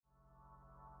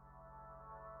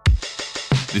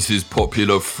This is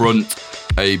Popular Front,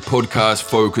 a podcast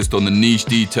focused on the niche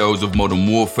details of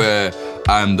modern warfare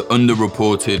and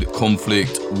underreported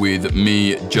conflict with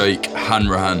me, Jake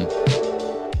Hanrahan.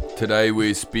 Today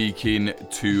we're speaking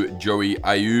to Joey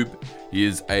Ayoub. He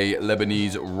is a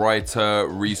Lebanese writer,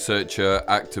 researcher,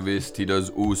 activist. He does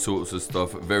all sorts of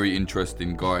stuff. Very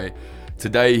interesting guy.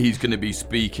 Today he's going to be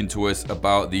speaking to us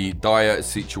about the dire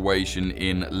situation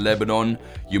in Lebanon.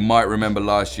 You might remember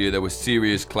last year there were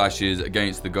serious clashes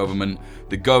against the government.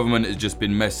 The government has just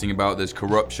been messing about. There's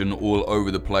corruption all over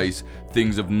the place.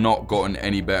 Things have not gotten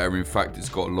any better. In fact, it's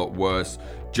got a lot worse.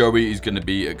 Joey is going to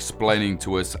be explaining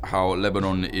to us how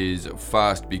Lebanon is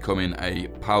fast becoming a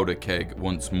powder keg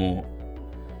once more.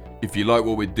 If you like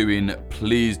what we're doing,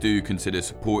 please do consider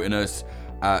supporting us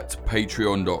at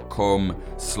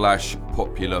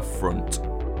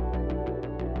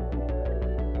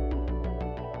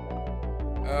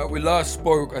patreon.com/popularfront. We last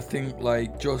spoke, I think,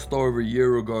 just over a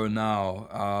year ago now.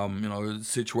 The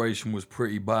situation was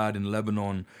pretty bad in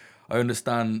Lebanon. I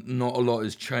understand not a lot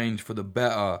has changed for the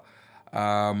better.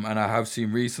 And I have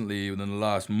seen recently, within the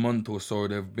last month or so,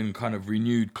 there have been kind of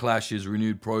renewed clashes,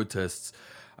 renewed protests.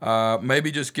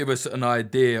 Maybe just give us an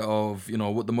idea of,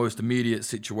 what the most immediate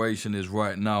situation is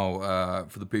right now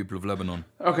for the people of Lebanon.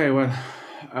 Okay, well,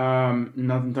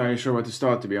 not entirely sure where to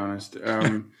start, to be honest.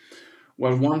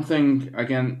 Well, one thing,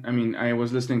 again, I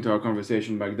was listening to our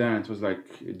conversation back then. It was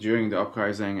during the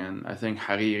uprising, and I think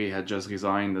Hariri had just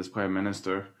resigned as prime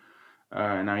minister.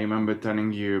 And I remember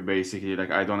telling you basically,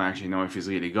 I don't actually know if he's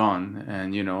really gone.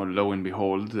 And, lo and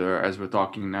behold, as we're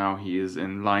talking now, he is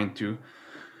in line to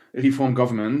reform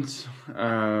government.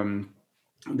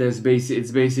 It's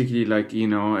basically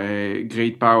a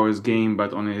great powers game,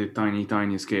 but on a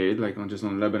tiny scale, just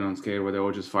on Lebanon scale, where they're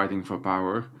all just fighting for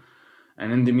power.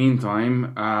 And in the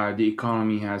meantime, the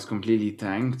economy has completely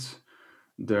tanked.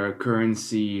 The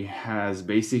currency has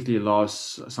basically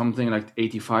lost something like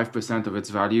 85% of its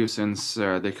value since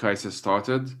the crisis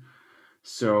started.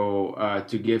 So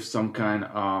to give some kind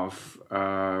of,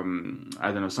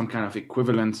 some kind of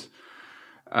equivalent,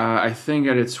 I think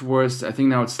at its worst, I think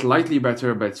now it's slightly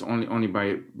better, but it's only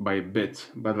by a bit.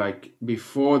 But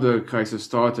before the crisis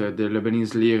started, the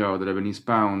Lebanese lira or the Lebanese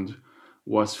pound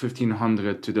was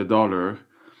 1,500 to the dollar,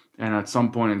 and at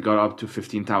some point it got up to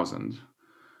 15,000.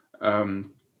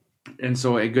 And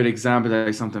so a good example that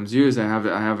I sometimes use, I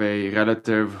have a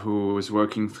relative who is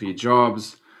working 3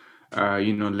 jobs,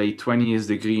 late 20s,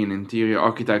 degree in interior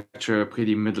architecture,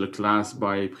 pretty middle class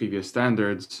by previous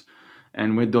standards.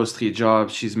 And with those 3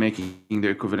 jobs, she's making the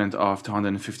equivalent of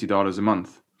 $250 a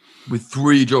month. With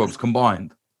 3 jobs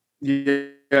combined?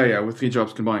 Yeah, with 3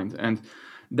 jobs combined. And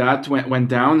that went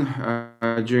down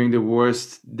during the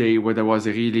worst day, where there was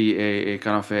a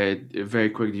kind of a very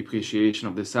quick depreciation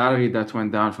of the salary. That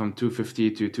went down from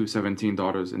 $250 to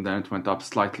 $217, and then it went up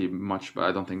slightly much, but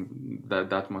I don't think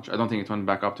that much. I don't think it went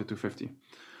back up to $250.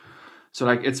 So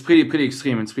it's pretty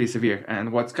extreme. It's pretty severe.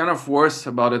 And what's kind of worse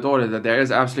about it all is that there is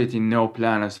absolutely no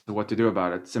plan as to what to do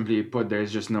about it. Simply put,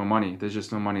 there's just no money. There's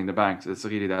just no money in the banks. It's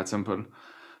really that simple.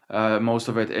 Most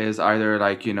of it is either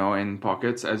in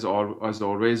pockets as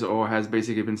always, or has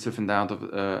basically been siphoned out of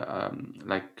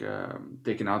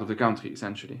taken out of the country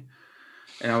essentially.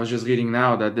 And I was just reading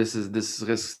now that this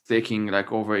risk taking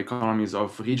over economies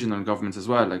of regional governments as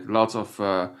well. Lots of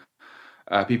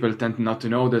people tend not to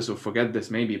know this or forget this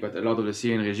maybe, but a lot of the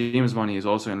Syrian regime's money is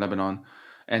also in Lebanon,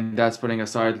 and that's putting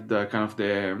aside the kind of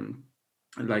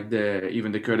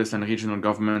even the Kurdistan regional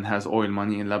government has oil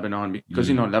money in Lebanon, because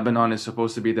Lebanon is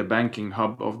supposed to be the banking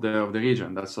hub of the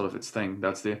region. That's sort of its thing.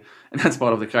 That's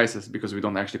part of the crisis, because we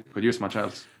don't actually produce much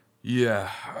else. Yeah,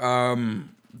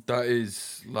 that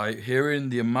is hearing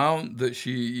the amount that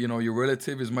your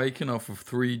relative is making off of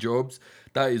 3 jobs.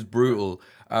 That is brutal.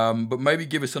 But maybe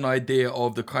give us an idea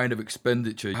of the kind of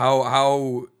expenditure.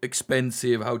 How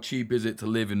expensive, how cheap is it to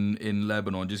live in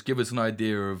Lebanon? Just give us an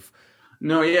idea of.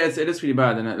 No, yeah, it is pretty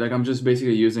bad, and I'm just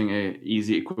basically using a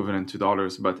easy equivalent to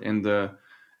dollars. But in the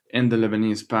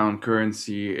Lebanese pound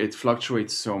currency, it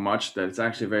fluctuates so much that it's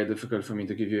actually very difficult for me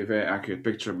to give you a very accurate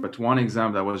picture. But one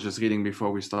example I was just reading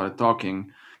before we started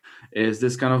talking is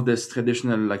this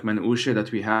traditional manouche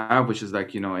that we have, which is a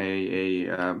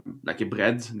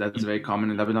bread that's very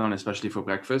common in Lebanon, especially for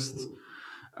breakfast.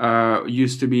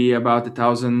 Used to be about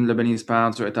 1,000 Lebanese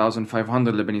pounds or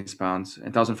 1,500 Lebanese pounds,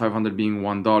 1,500 being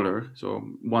 $1, so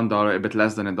 $1 a bit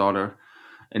less than $1,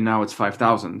 and now it's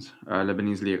 5,000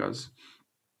 Lebanese liras.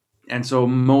 And so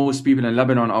most people in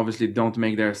Lebanon obviously don't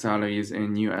make their salaries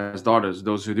in US dollars.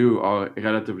 Those who do are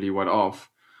relatively well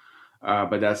off,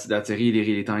 but that's a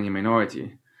really tiny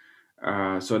minority.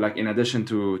 So in addition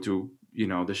to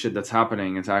the shit that's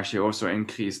happening, it's actually also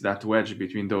increased that wedge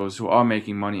between those who are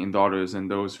making money in dollars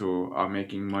and those who are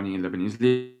making money in Lebanese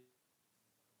lira.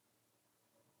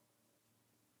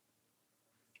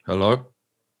 Hello?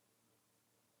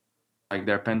 Like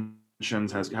their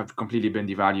pensions have completely been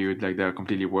devalued, like they're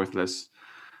completely worthless.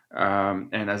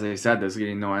 And as I said, there's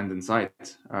really no end in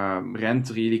sight. Rent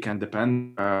really can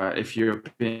depend. If you're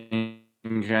paying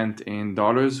rent in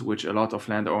dollars, which a lot of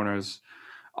landowners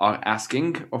are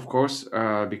asking, of course,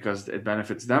 because it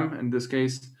benefits them in this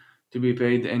case to be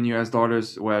paid in US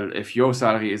dollars. Well, if your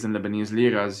salary is in Lebanese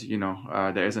liras,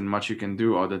 there isn't much you can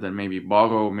do other than maybe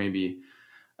borrow, maybe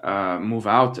move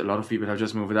out. A lot of people have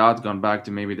just moved out, gone back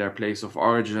to maybe their place of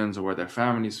origins or where their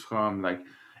family's from. Like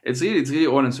it's really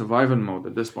all in survival mode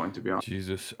at this point, to be honest.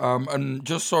 Jesus. And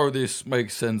just so this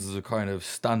makes sense as a kind of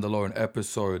standalone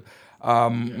episode,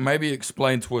 maybe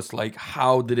explain to us like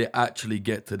how did it actually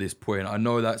get to this point? I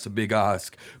know that's a big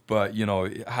ask, but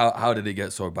how did it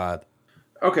get so bad?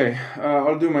 Okay,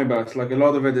 I'll do my best. Like a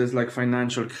lot of it is like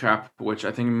financial crap, which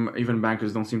I think even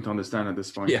bankers don't seem to understand at this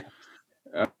point. Yeah.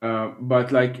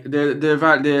 But like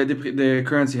the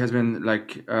currency has been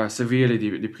like severely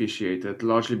depreciated,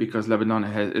 largely because Lebanon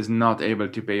is not able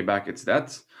to pay back its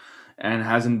debts and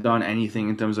hasn't done anything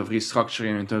in terms of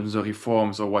restructuring, in terms of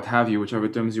reforms or what have you, whichever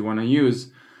terms you want to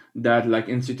use, that like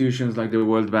institutions like the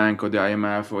World Bank or the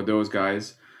IMF or those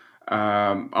guys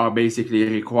are basically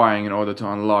requiring in order to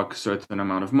unlock certain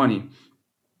amount of money.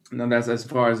 Now that's as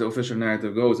far as the official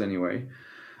narrative goes, anyway.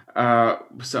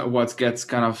 So what gets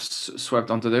kind of swept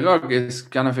onto the rug is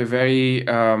kind of a very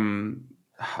I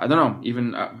don't know,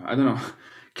 even I don't know,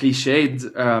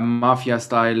 cliched mafia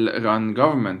style run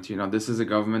government. This is a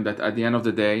government that at the end of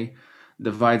the day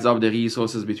divides up the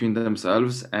resources between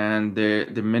themselves and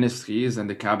the ministries and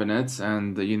the cabinets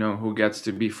and who gets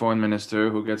to be foreign minister,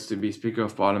 who gets to be speaker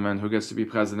of parliament, who gets to be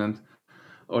president.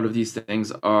 All of these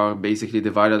things are basically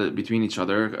divided between each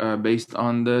other based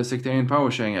on the sectarian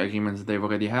power sharing agreements that they've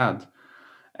already had.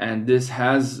 And this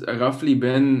has roughly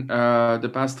been the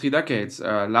past 3 decades.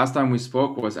 Last time we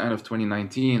spoke was end of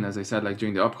 2019, as I said, like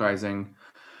during the uprising.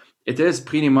 It is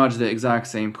pretty much the exact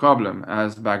same problem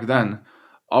as back then.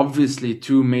 Obviously,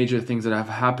 two major things that have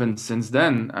happened since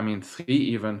then, I mean, three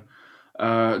even.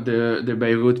 The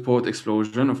Beirut port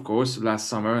explosion, of course, last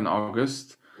summer in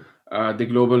August. The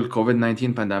global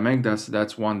COVID-19 pandemic,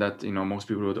 that's one that most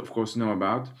people would of course know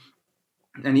about.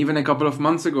 And even a couple of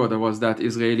months ago, there was that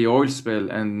Israeli oil spill,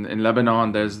 and in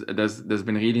Lebanon, there's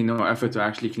been really no effort to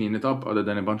actually clean it up, other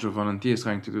than a bunch of volunteers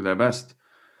trying to do their best.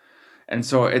 And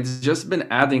so it's just been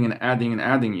adding and adding and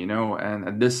adding, And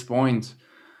at this point,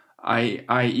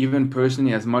 I even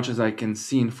personally, as much as I can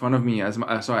see in front of me, as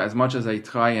much as I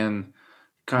try and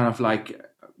kind of like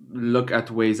look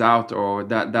at ways out or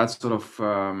that sort of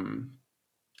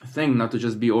thing, not to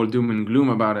just be all doom and gloom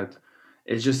about it.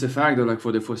 It's just the fact that, like,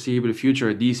 for the foreseeable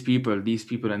future, these people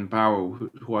in power,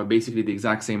 who are basically the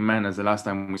exact same men as the last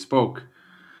time we spoke,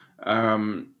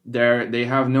 they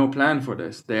have no plan for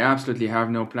this. They absolutely have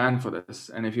no plan for this.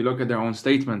 And if you look at their own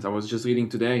statements, I was just reading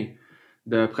today,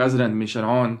 the president Michel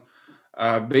Aoun,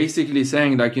 basically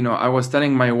saying like, I was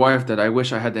telling my wife that I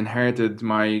wish I had inherited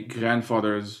my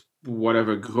grandfather's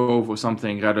whatever grove or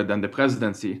something rather than the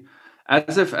presidency,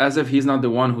 as if he's not the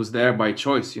one who's there by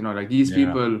choice. Like these Yeah.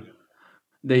 people,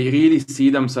 they really see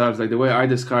themselves, like the way I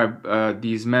describe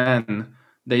these men,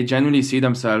 they genuinely see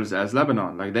themselves as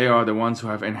Lebanon. Like they are the ones who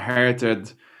have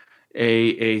inherited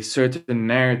a certain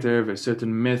narrative, a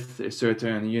certain myth, a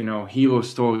certain hero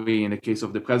story. In the case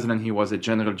of the president, he was a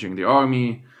general during the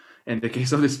army. In the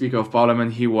case of the Speaker of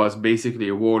Parliament, he was basically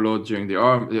a warlord during the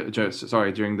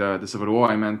during the Civil War.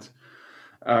 I meant.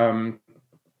 Um,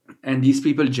 and these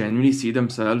people genuinely see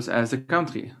themselves as a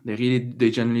country. They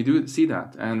genuinely do see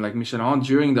that. And like Michel Aoun,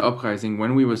 during the uprising,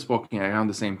 when we were speaking around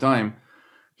the same time,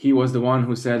 he was the one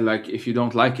who said, like, if you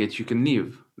don't like it, you can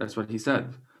leave. That's what he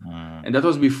said. And that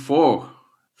was before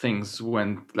things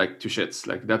went like to shits.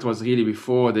 Like that was really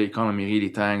before the economy really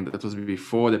tanked. That was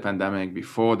before the pandemic,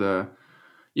 before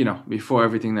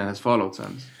everything that has followed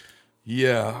since.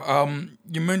 Yeah,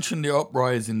 you mentioned the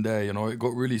uprising there. It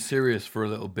got really serious for a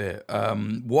little bit.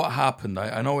 What happened?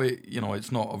 I know it.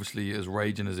 It's not obviously as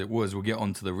raging as it was. We'll get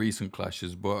onto the recent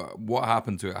clashes, but what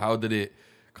happened to it? How did it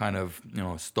kind of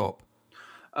stop?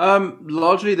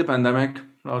 Largely the pandemic,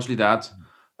 largely that.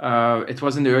 It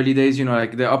was in the early days,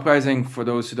 like the uprising, for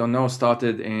those who don't know,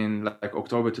 started in like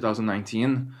October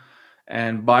 2019.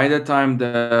 And by the time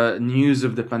the news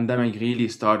of the pandemic really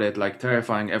started, like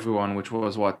terrifying everyone, which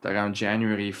was what, around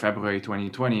January, February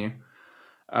 2020,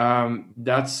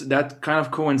 That kind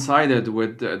of coincided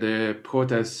with the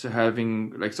protests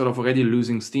having like sort of already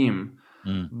losing steam.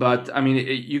 But I mean,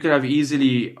 you could have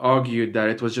easily argued that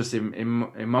it was just a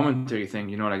momentary thing,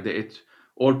 you know, like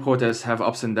all protests have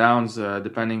ups and downs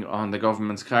depending on the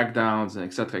government's crackdowns and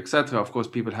etc. etc. Of course,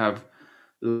 people have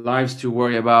lives to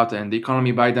worry about, and the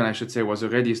economy by then, I should say, was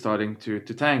already starting to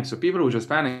tank. So people were just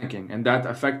panicking, and that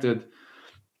affected.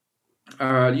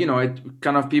 It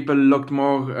kind of people looked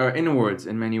more inwards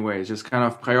in many ways, just kind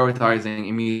of prioritizing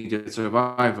immediate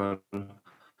survival.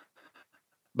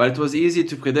 But it was easy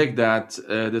to predict that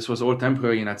this was all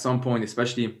temporary, and at some point,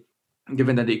 especially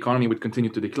given that the economy would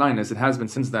continue to decline as it has been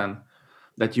since then,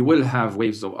 that you will have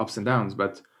waves of ups and downs.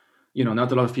 But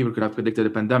not a lot of people could have predicted a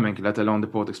pandemic, let alone the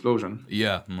port explosion.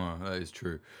 Yeah, no, that is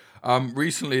true.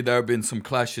 Recently, there have been some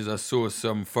clashes. I saw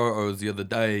some photos the other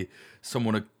day.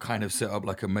 Someone had kind of set up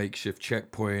like a makeshift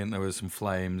checkpoint. There was some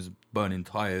flames, burning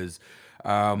tires.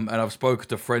 And I've spoken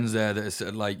to friends there that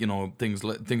said, like, things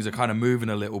are kind of moving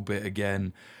a little bit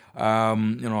again. How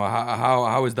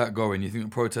is that going? You think the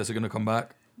protests are going to come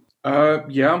back?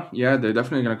 Yeah, they're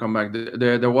definitely gonna come back.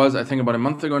 There was, I think, about a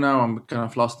month ago now. I'm kind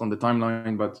of lost on the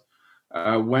timeline, but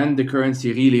when the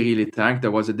currency really, really tanked, there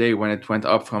was a day when it went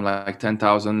up from like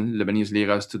 10,000 Lebanese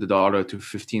liras to the dollar to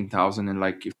 15,000 in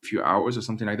like a few hours or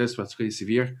something like this. That's pretty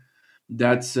severe.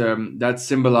 That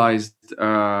symbolized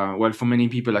well, for many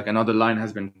people, like another line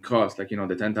has been crossed, like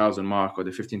the 10,000 mark or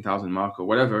the 15,000 mark or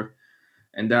whatever.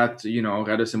 And that,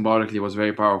 rather symbolically, was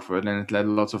very powerful, and it led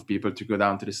lots of people to go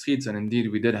down to the streets. And indeed,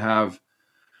 we did have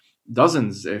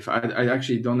dozens. If I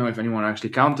actually don't know if anyone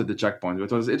actually counted the checkpoints,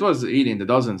 but it was really in the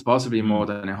dozens, possibly more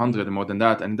than 100, more than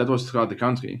that, and that was throughout the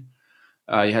country.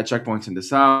 You had checkpoints in the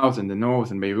south, in the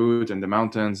north, in Beirut, in the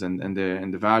mountains, and in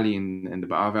the valley, in the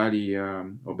Ba'a Valley,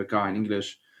 or Bekaa in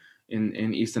English,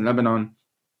 in eastern Lebanon.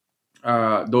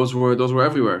 Those were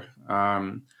everywhere.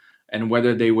 And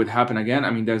whether they would happen again,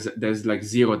 I mean, there's like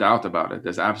zero doubt about it.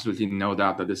 There's absolutely no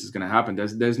doubt that this is going to happen.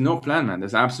 There's no plan, man.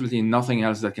 There's absolutely nothing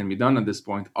else that can be done at this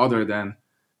point other than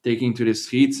taking to the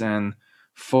streets and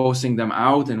forcing them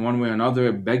out in one way or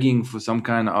another, begging for some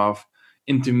kind of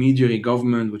intermediary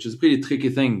government, which is a pretty tricky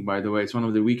thing, by the way. It's one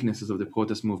of the weaknesses of the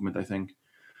protest movement, I think.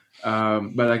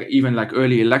 But like even like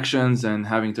early elections and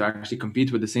having to actually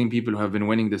compete with the same people who have been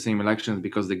winning the same elections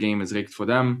because the game is rigged for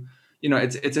them,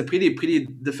 it's a pretty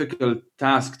difficult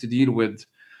task to deal with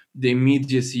the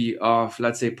immediacy of,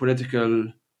 let's say,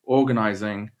 political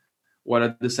organizing, while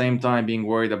at the same time being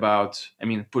worried about, I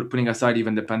mean, putting aside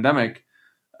even the pandemic,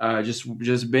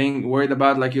 just being worried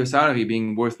about like your salary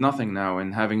being worth nothing now,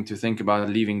 and having to think about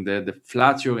leaving the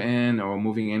flat you're in or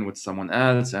moving in with someone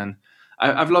else. And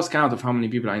I've lost count of how many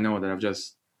people I know that have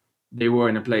just, they were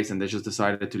in a place and they just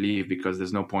decided to leave because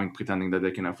there's no point pretending that they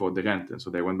can afford the rent, and so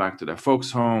they went back to their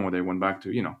folks' home, or they went back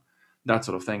to that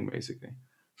sort of thing, basically.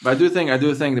 But I do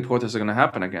think the protests are going to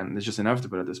happen again. It's just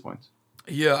inevitable at this point.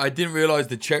 Yeah, I didn't realize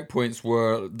the checkpoints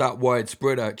were that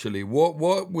widespread. Actually, what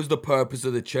was the purpose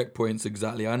of the checkpoints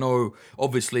exactly? I know,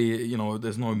 obviously,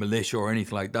 there's no militia or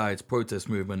anything like that. It's protest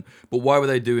movement, but why were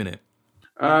they doing it?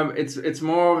 It's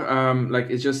more like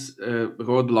it's just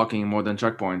road blocking more than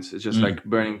checkpoints. It's just like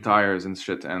burning tires and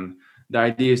shit. And the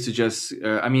idea is to just,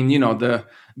 I mean, the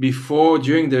before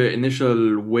during the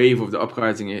initial wave of the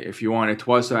uprising, if you want, it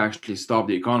was to actually stop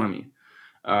the economy,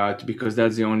 because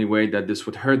that's the only way that this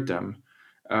would hurt them.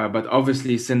 But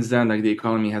obviously, since then, like the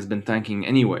economy has been tanking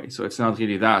anyway, so it's not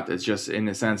really that. It's just in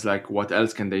a sense like, what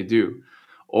else can they do?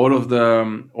 All of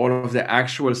the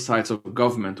actual sites of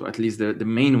government, or at least the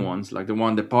main ones, like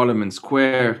the Parliament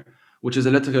Square, which is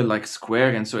a literal like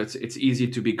square, and so it's easy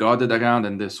to be guarded around,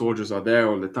 and the soldiers are there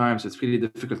all the time, so it's really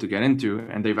difficult to get into,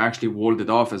 and they've actually walled it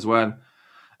off as well.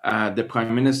 The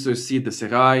prime minister's seat, the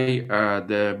Serai,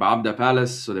 the Baabda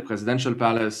Palace, so the presidential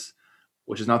palace,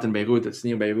 which is not in Beirut, it's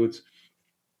near Beirut.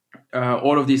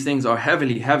 All of these things are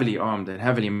heavily, heavily armed and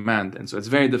heavily manned, and so it's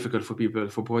very difficult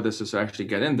for protesters to actually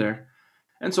get in there.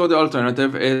 And so the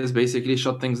alternative is basically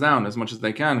shut things down as much as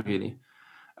they can, really.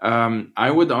 I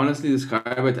would honestly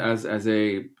describe it as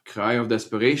a cry of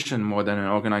desperation more than an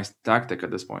organized tactic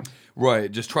at this point.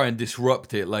 Right, just try and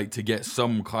disrupt it, like to get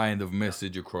some kind of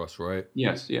message across, right?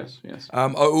 Yes, yes, yes. I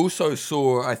also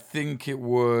saw, I think it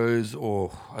was,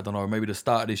 or I don't know, maybe the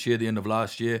start of this year, the end of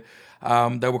last year,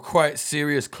 there were quite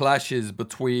serious clashes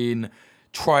between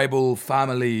tribal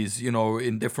families,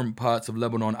 in different parts of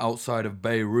Lebanon outside of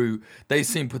Beirut. They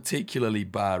seem particularly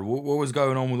bad. What was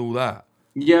going on with all that?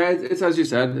 Yeah, it's as you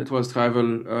said, it was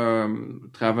travel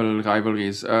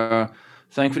rivalries.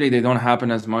 Thankfully, they don't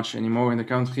happen as much anymore in the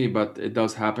country, but it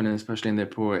does happen, especially in the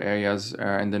poor areas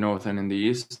in the north and in the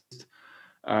east.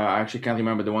 I actually can't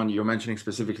remember the one you're mentioning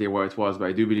specifically where it was, but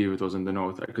I do believe it was in the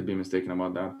north. I could be mistaken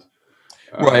about that.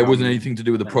 Right, it wasn't Um, anything to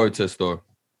do with the protest, though.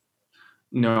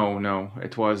 no, no,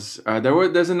 it was.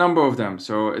 There's a number of them,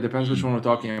 so it depends which one we're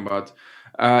talking about.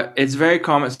 It's very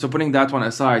common. So putting that one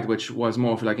aside, which was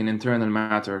more of like an internal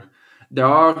matter,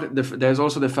 there's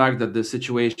also the fact that the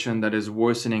situation that is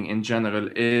worsening in general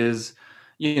is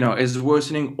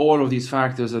worsening all of these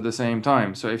factors at the same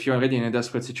time. So if you're already in a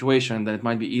desperate situation, then it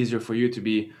might be easier for you to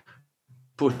be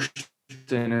pushed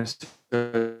in a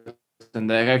certain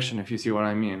direction, if you see what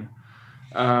I mean.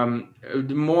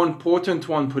 The more important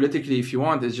one politically, if you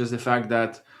want, is just the fact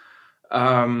that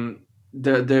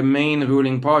the main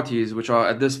ruling parties, which are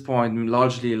at this point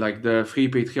largely like the Free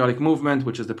Patriotic Movement,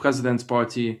 which is the president's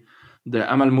party,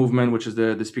 the Amal movement, which is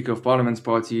the Speaker of Parliament's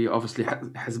party, obviously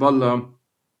Hezbollah,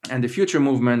 and the Future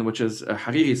movement, which is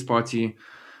Hariri's party,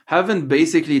 haven't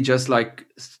basically just like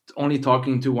only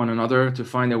talking to one another to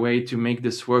find a way to make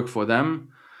this work for them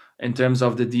in terms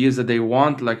of the deals that they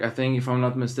want. Like, I think, if I'm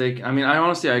not mistaken, I mean, I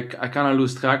honestly, I kind of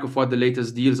lose track of what the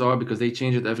latest deals are because they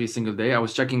change it every single day. I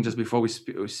was checking just before we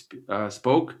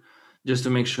spoke, just to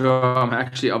make sure I'm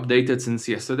actually updated since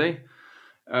yesterday.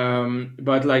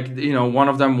 But like, one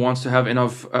of them wants to have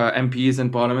enough MPs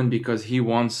in parliament because he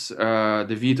wants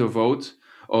the veto vote,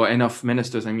 or enough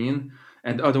ministers, I mean.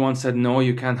 And the other one said, no,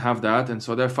 you can't have that. And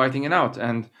so they're fighting it out.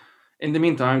 And in the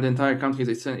meantime, the entire country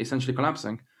is essentially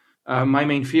collapsing. My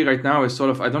main fear right now is sort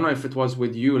of, I don't know if it was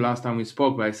with you last time we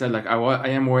spoke, but I said like I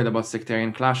am worried about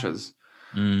sectarian clashes.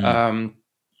 Um,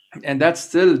 and that's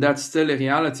still a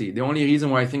reality. The only reason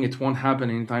why I think it won't happen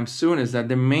anytime soon is that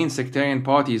the main sectarian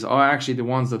parties are actually the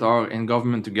ones that are in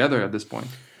government together at this point.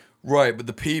 Right, but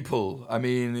the people, I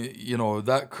mean,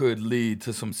 that could lead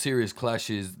to some serious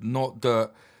clashes. Not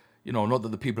that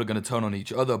the people are going to turn on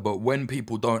each other, but when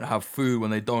people don't have food,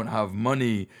 when they don't have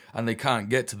money, and they can't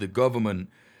get to the government,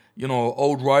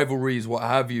 old rivalries, what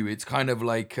have you, it's kind of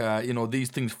like, these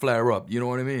things flare up. You know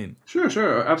what I mean?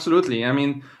 Sure, absolutely. I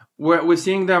mean, we're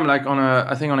seeing them like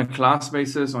I think on a class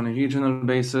basis, on a regional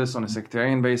basis, on a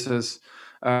sectarian basis.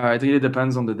 It really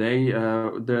depends on the day.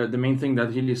 The main thing that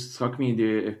really struck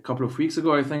me a couple of weeks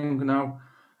ago, I think now.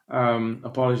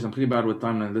 Apologies, I'm pretty bad with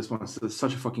timeline. This one is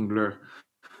such a fucking blur.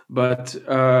 But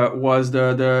was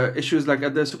the issues like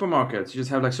at the supermarkets? You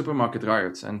just have like supermarket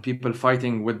riots and people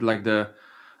fighting with like the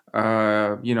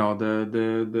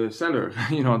seller,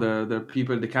 the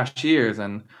people, the cashiers,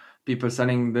 and people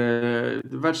selling the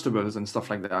vegetables and stuff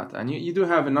like that. And you do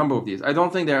have a number of these. I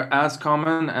don't think they're as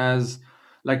common as,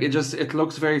 like, it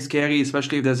looks very scary,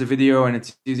 especially if there's a video and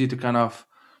it's easy to kind of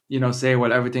say,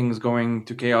 well, everything's going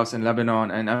to chaos in Lebanon.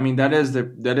 And I mean, that is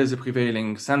the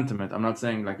prevailing sentiment. I'm not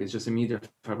saying like it's just a media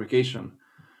fabrication,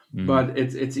 but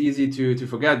it's easy to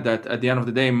forget that at the end of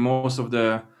the day, most of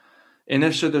the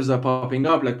initiatives are popping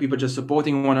up, like people just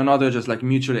supporting one another, just like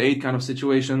mutual aid kind of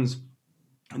situations.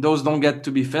 Those don't get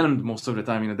to be filmed most of the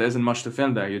time. There isn't much to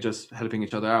film there. You're just helping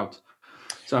each other out.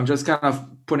 So I'm just kind of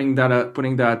putting a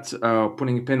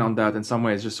pin on that in some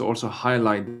ways, just to also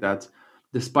highlight that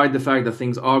despite the fact that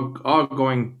things are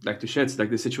going like to shits, like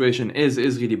the situation is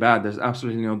really bad. There's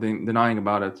absolutely no denying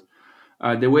about it.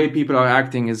 The way people are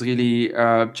acting is really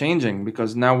changing,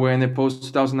 because now we're in a post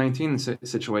 2019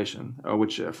 situation,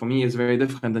 which for me is very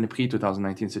different than a pre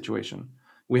 2019 situation.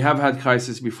 We have had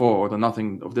crises before, although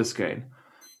nothing of this scale.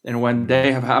 And when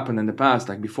they have happened in the past,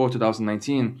 like before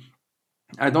 2019,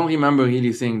 I don't remember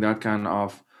really seeing that kind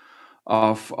of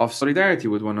solidarity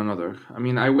with one another. I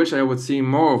mean, I wish I would see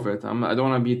more of it. I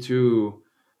don't want to be too.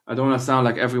 I don't want to sound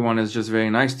like everyone is just very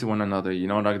nice to one another.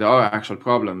 Like there are actual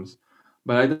problems,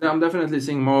 but I'm definitely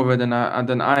seeing more of it than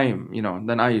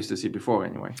I used to see before.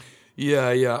 Anyway.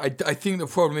 Yeah. I think the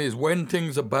problem is when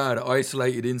things are bad,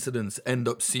 isolated incidents end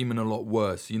up seeming a lot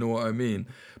worse. You know what I mean?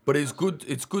 But it's good.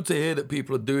 It's good to hear that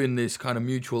people are doing this kind of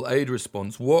mutual aid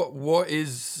response. What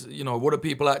are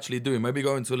people actually doing? Maybe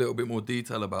go into a little bit more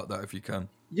detail about that if you can.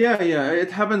 Yeah,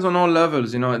 it happens on all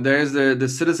levels. There is the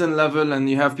citizen level, and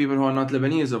you have people who are not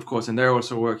Lebanese, of course, and they're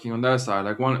also working on their side.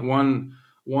 Like one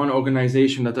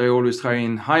organization that I always try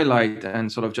and highlight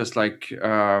and sort of just like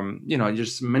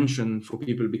just mention for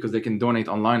people because they can donate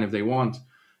online if they want.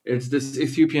 It's this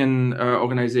Ethiopian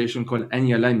organization called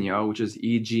Enya Lenya, which is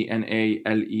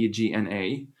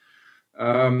EGNALEGNA.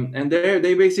 And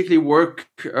they basically work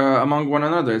among one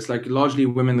another. It's like largely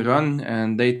women run,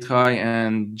 and they try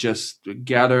and just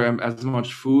gather as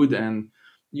much food and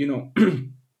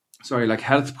sorry, like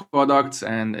health products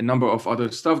and a number of other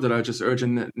stuff that are just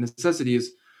urgent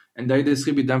necessities, and they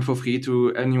distribute them for free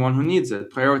to anyone who needs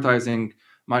it, prioritizing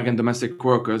migrant domestic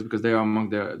workers because they are among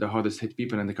the hardest hit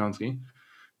people in the country.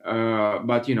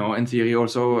 but in theory,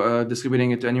 also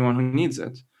distributing it to anyone who needs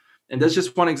it. And that's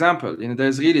just one example.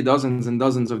 There's really dozens and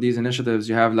dozens of these initiatives.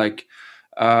 You have like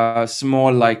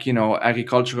small, like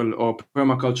agricultural or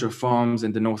permaculture farms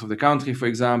in the north of the country, for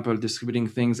example, distributing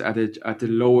things at a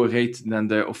lower rate than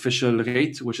the official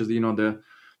rate, which is the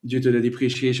due to the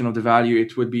depreciation of the value,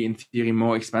 it would be in theory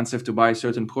more expensive to buy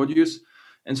certain produce.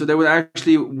 And so they would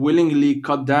actually willingly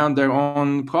cut down their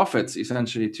own profits,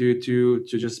 essentially, to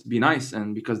just be nice,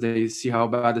 and because they see how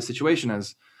bad the situation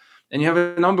is. And you have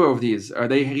a number of these.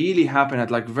 They really happen at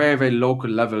like very, very local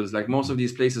levels. Like most of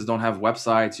these places don't have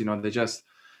websites.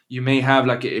 You may have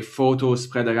like a photo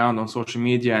spread around on social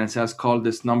media and it says call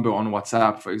this number on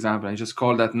WhatsApp, for example, and you just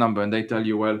call that number and they tell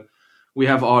you, well, we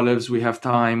have olives, we have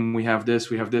thyme, we have this,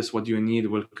 what do you need?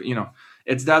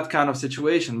 It's that kind of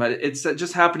situation, but it's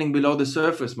just happening below the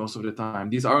surface most of the time.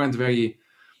 These aren't very,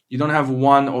 you don't have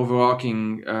one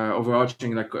overarching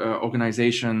like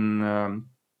organization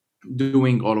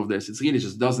doing all of this. It's really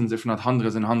just dozens, if not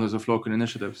hundreds and hundreds of local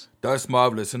initiatives. That's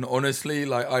marvelous. And honestly,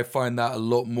 like I find that a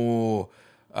lot more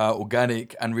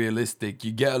organic and realistic.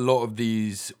 You get a lot of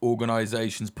these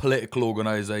organizations, political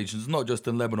organizations, not just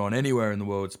in Lebanon, anywhere in the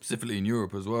world, specifically in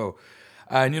Europe as well.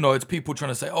 And it's people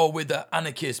trying to say, "Oh, we're the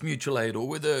anarchist mutual aid, or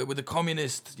we're the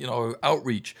communist,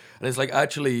 outreach." And it's like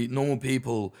actually normal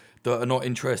people that are not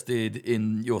interested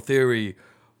in your theory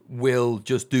will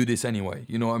just do this anyway.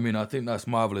 You know what I mean? I think that's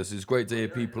marvelous. It's great to hear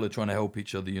people are trying to help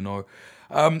each other. You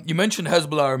mentioned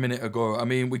Hezbollah a minute ago. I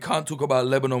mean, we can't talk about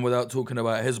Lebanon without talking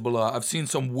about Hezbollah. I've seen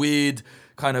some weird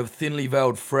kind of thinly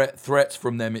veiled threats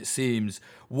from them, it seems.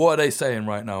 What are they saying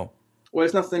right now? Well,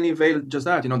 it's not thinly veiled, just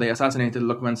that. They assassinated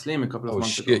Luqman Slim a couple of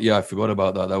months ago. Yeah, I forgot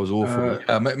about that. That was awful.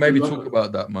 Maybe talk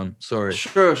about that, man. Sorry.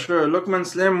 Sure. Luqman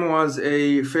Slim was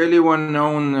a fairly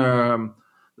well-known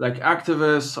like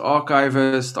activist,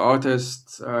 archivist,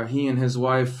 artist. He and his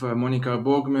wife, Monica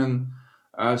Borgman,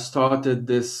 started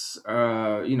this,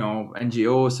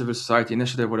 NGO, civil society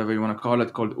initiative, whatever you want to call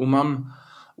it, called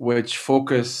which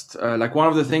focused, like one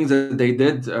of the things that they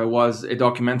did was a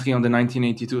documentary on the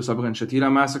 1982 Sabra and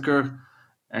Shatila massacre.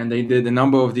 And they did a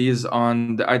number of these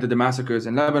on either the massacres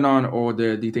in Lebanon or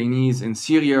the detainees in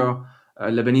Syria,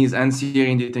 Lebanese and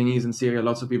Syrian detainees in Syria.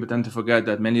 Lots of people tend to forget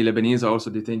that many Lebanese are also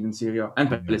detained in Syria, and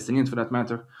Palestinians for that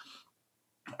matter.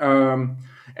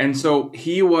 And so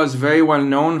he was very well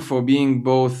known for being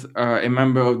both a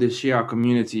member of the Shia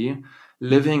community,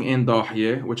 living in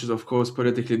Dahieh, which is of course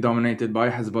politically dominated by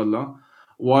Hezbollah,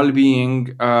 while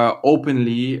being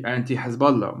openly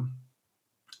anti-Hezbollah.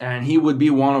 And he would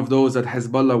be one of those that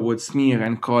Hezbollah would smear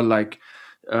and call like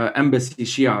embassy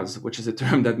Shias, which is a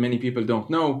term that many people don't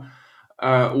know,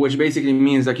 which basically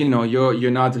means like,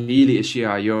 you're not really a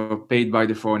Shia, you're paid by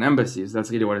the foreign embassies.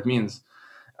 That's really what it means.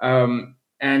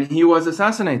 And he was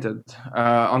assassinated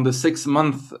on the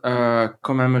 6-month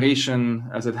commemoration,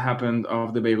 as it happened,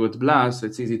 of the Beirut blast.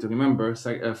 It's easy to remember,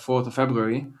 4th of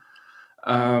February.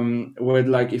 With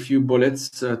like a few bullets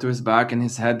to his back and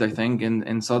his head, I think,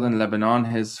 in southern Lebanon.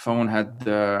 His phone had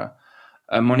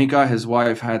Monica, his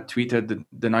wife, had tweeted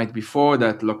the night before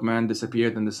that Luqman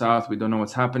disappeared in the south. We don't know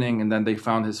what's happening. And then they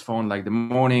found his phone like the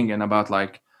morning, and about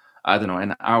like, I don't know,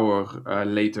 an hour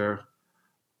later,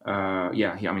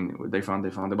 they found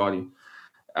the body.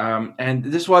 And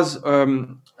this was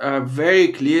very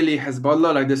clearly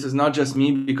Hezbollah. Like, this is not just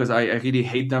me, because I really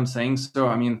hate them saying so.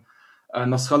 I mean,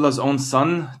 Nasrallah's own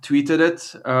son tweeted it,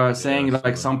 saying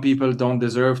like some people don't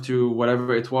deserve to,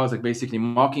 whatever it was, like basically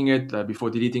mocking it before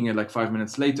deleting it like 5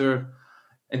 minutes later,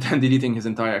 and then deleting his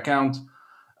entire account.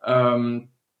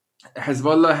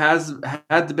 Hezbollah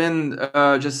had been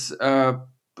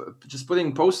just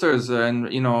putting posters and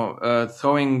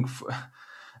throwing.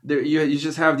 You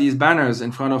just have these banners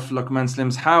in front of Luqman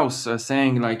Slim's house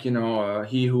saying like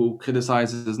he who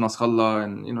criticizes Nasrallah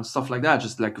and stuff like that,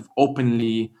 just like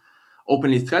openly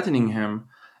threatening him.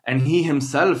 And he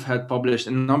himself had published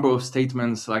a number of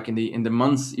statements like in the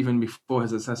months even before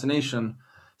his assassination,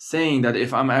 saying that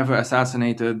if I'm ever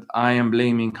assassinated, I am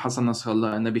blaming Hassan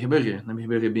Nasrallah and Nabi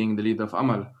Hibiri being the leader of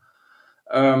Amal.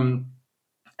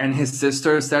 And his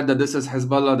sister said that this is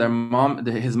Hezbollah.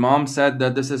 His mom said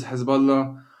that this is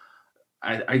Hezbollah.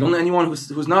 I don't know anyone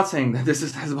who's not saying that this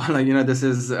is Hezbollah. This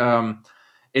is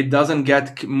it doesn't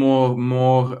get more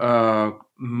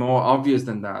obvious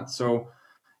than that. So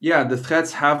yeah, the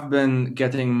threats have been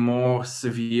getting more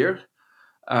severe.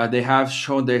 They have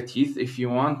shown their teeth, if you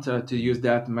want to use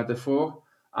that metaphor.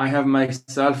 I have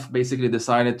myself basically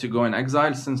decided to go in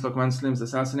exile since Luqman Slim's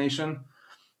assassination.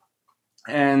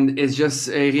 And it's just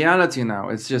a reality now.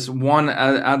 It's just one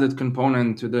added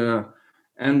component to the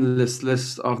endless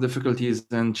list of difficulties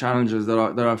and challenges that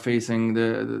are facing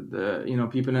the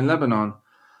people in Lebanon.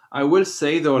 I will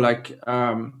say though, like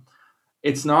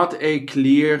it's not a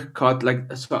clear cut.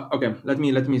 Like so, okay, let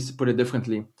me put it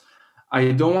differently.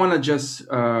 I don't want to just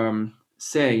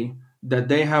say that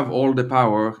they have all the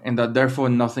power and that therefore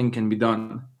nothing can be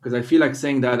done, because I feel like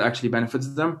saying that actually benefits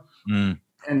them. Mm.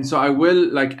 And so I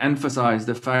will like emphasize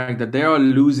the fact that they are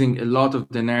losing a lot of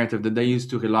the narrative that they used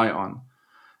to rely on.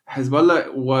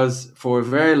 Hezbollah was for a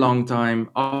very long time,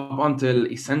 up until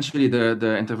essentially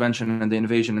the intervention and the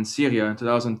invasion in Syria in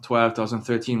 2012,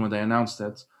 2013, when they announced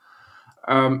it,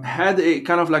 had a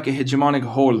kind of like a hegemonic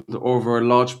hold over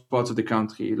large parts of the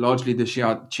country, largely the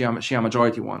Shia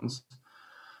majority ones.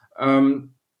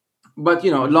 Um, but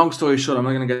long story short, I'm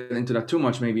not going to get into that too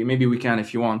much. Maybe we can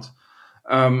if you want.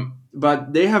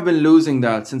 But they have been losing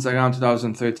that since around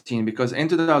 2013, because in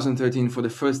 2013, for the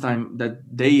first time that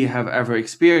they have ever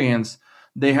experienced,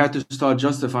 they had to start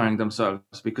justifying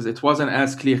themselves, because it wasn't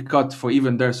as clear cut for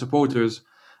even their supporters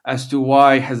as to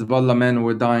why Hezbollah men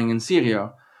were dying in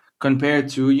Syria compared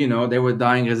to, they were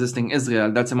dying resisting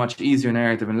Israel. That's a much easier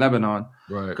narrative in Lebanon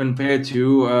Right. compared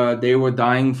to they were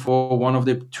dying for one of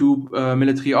the two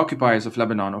military occupiers of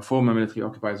Lebanon, or former military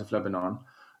occupiers of Lebanon,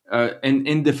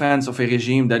 in defense of a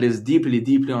regime that is deeply,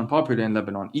 deeply unpopular in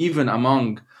Lebanon, even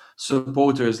among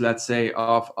supporters, let's say,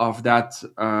 of that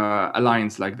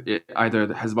alliance, like either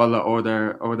Hezbollah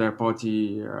or their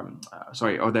party,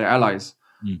 or their allies,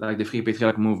 Mm. like the Free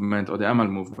Patriotic Movement or the Amal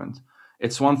movement.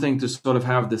 It's one thing to sort of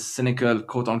have this cynical,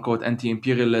 quote unquote,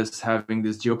 anti-imperialists having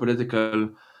these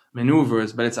geopolitical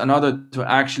maneuvers, but it's another to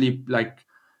actually like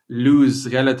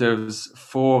lose relatives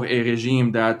for a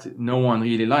regime that no one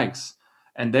really likes.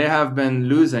 And they have been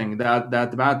losing that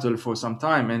battle for some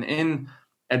time. And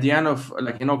at the end of,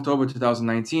 like, in October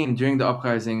 2019, during the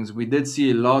uprisings, we did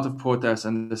see a lot of protests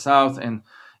in the south and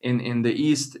in the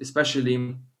east, especially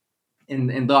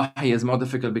in Dahi is more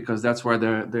difficult because that's where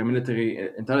their military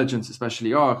intelligence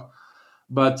especially are.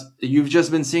 But you've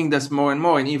just been seeing this more and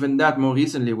more, and even that more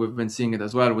recently, we've been seeing it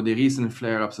as well with the recent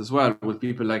flare-ups as well, with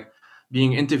people like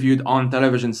being interviewed on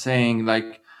television saying,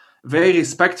 like, very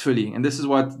respectfully, and this is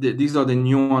these are the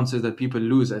nuances that people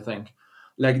lose, I think.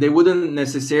 Like, they wouldn't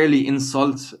necessarily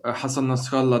insult Hassan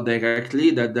Nasrallah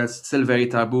directly. That's still very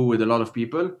taboo with a lot of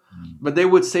people. Mm. But they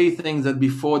would say things that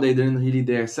before they didn't really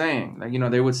dare saying. Like,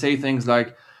 they would say things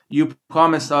like, "You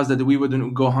promised us that we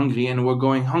wouldn't go hungry, and we're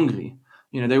going hungry."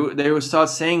 They will start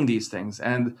saying these things,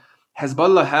 and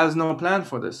Hezbollah has no plan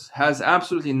for this, has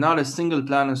absolutely not a single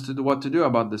plan as to what to do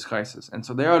about this crisis. And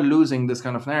so they are losing this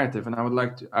kind of narrative. And I would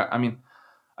like to, I mean,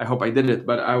 I hope I did it,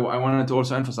 but I wanted to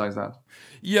also emphasize that.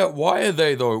 Yeah, why are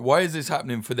they though? Why is this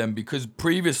happening for them? Because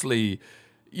previously,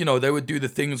 they would do the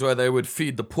things where they would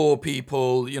feed the poor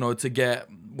people, to get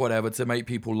whatever, to make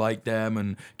people like them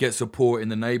and get support in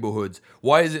the neighborhoods.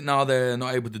 Why is it now they're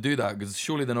not able to do that? Because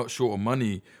surely they're not short of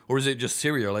money. Or is it just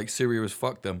Syria? Like Syria has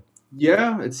fucked them.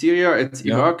 Yeah, it's Syria, it's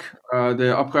Yeah. Iraq.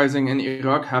 The uprising in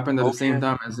Iraq happened at the same Okay.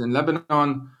 time as in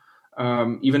Lebanon.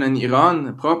 Even in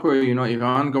Iran proper,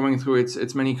 Iran going through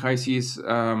its many crises.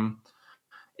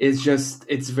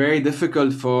 It's very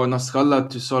difficult for Nasrallah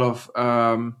to sort of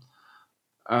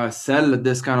sell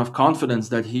this kind of confidence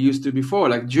that he used to before.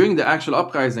 Like during the actual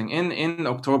uprising in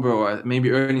October or maybe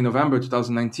early November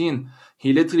 2019,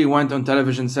 he literally went on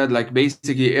television, said, like,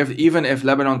 basically, if even if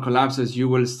Lebanon collapses, you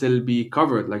will still be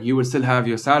covered, like you will still have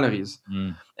your salaries.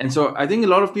 Mm. And so I think a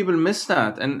lot of people miss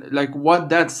that, and like what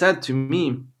that said to me,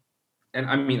 and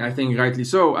I mean, I think rightly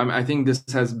so. I think this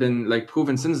has been like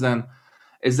proven since then,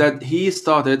 is that he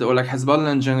started, or like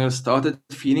Hezbollah in general, started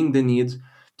feeling the need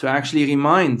to actually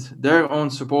remind their own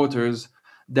supporters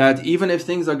that even if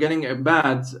things are getting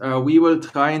bad, we will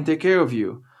try and take care of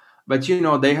you. But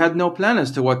they had no plan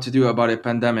as to what to do about a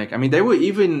pandemic. I mean, they were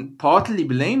even partly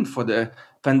blamed for the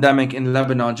pandemic in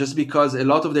Lebanon just because a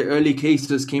lot of the early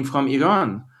cases came from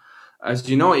Iran. As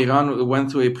you know, Iran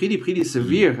went through a pretty Mm.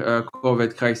 severe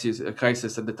COVID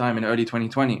crisis at the time in early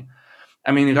 2020.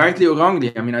 I mean, rightly or wrongly,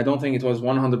 I mean, I don't think it was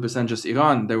 100% just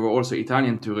Iran. There were also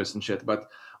Italian tourists and shit, but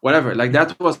whatever. Like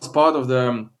that was part of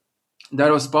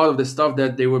the stuff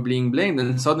that they were being blamed,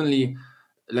 and suddenly,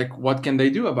 like, what can they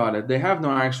do about it? They have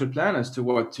no actual plan as to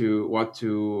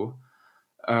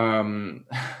um,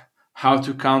 how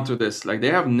to counter this. Like,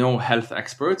 they have no health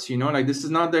experts. Like, this is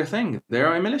not their thing. They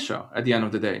are a militia at the end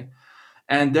of the day,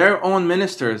 and their own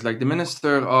ministers, like the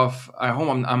minister of, I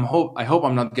hope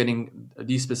I'm not getting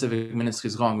these specific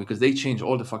ministries wrong, because they change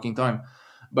all the fucking time.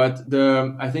 But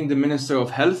I think the minister of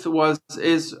health was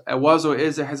or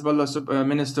is a Hezbollah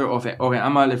minister, or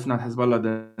Amal, if not Hezbollah,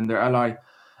 then their ally.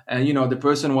 and the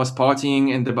person was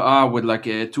partying in the bar with like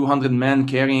 200 men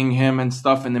carrying him and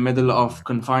stuff in the middle of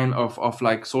of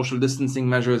like social distancing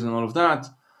measures and all of that.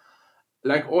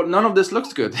 Like none of this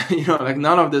looks good. Like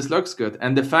none of this looks good.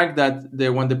 And the fact that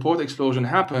when the port explosion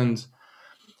happened,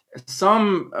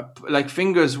 some like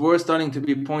fingers were starting to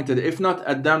be pointed, if not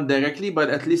at them directly, but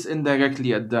at least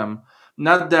indirectly at them.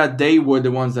 Not that they were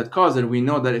the ones that caused it. We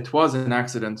know that it was an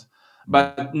accident,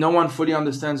 but no one fully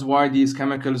understands why these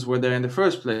chemicals were there in the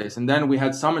first place. And then we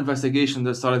had some investigations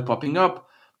that started popping up,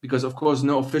 because of course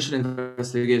no official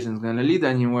investigation is going to lead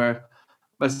anywhere.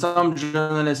 But some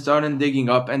journalists started digging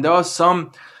up, and there are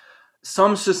some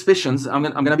suspicions. I'm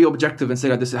gonna be objective and say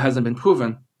that this hasn't been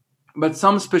proven, but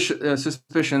some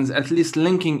suspicions, at least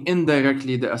linking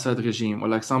indirectly the Assad regime, or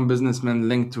like some businessmen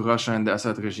linked to Russia and the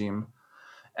Assad regime.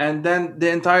 And then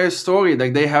the entire story,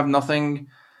 like they have nothing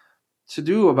to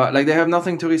do about, like they have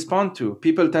nothing to respond to.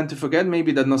 People tend to forget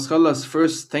maybe that Nasrallah's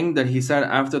first thing that he said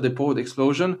after the port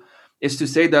explosion is to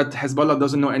say that Hezbollah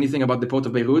doesn't know anything about the port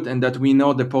of Beirut, and that we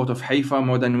know the port of Haifa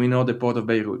more than we know the port of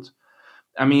Beirut.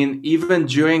 I mean, even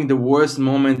during the worst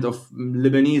moment of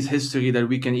Lebanese history that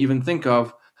we can even think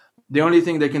of, the only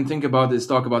thing they can think about is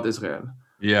talk about Israel.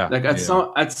 Yeah. Like at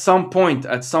some point,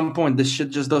 this shit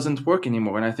just doesn't work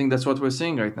anymore, and I think that's what we're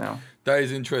seeing right now. That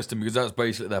is interesting, because that's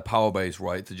basically their power base,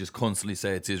 right? To just constantly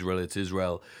say it's Israel, it's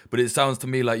Israel. But it sounds to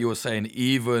me like you're saying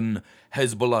even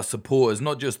Hezbollah supporters,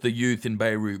 not just the youth in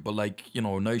Beirut, but like,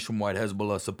 nationwide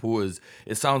Hezbollah supporters,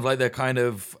 it sounds like they're kind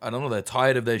of, I don't know, they're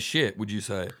tired of their shit, would you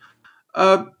say?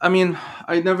 I mean,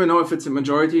 I never know if it's a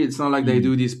majority. It's not like they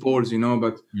do these polls,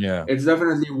 but Yeah. it's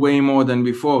definitely way more than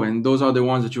before. And those are the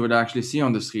ones that you would actually see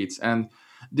on the streets. And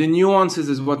the nuances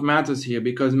is what matters here,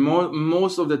 because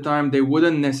most of the time they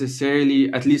wouldn't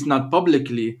necessarily, at least not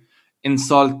publicly,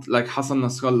 insult like Hassan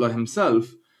Nasrallah himself,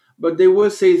 but they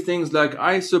will say things like,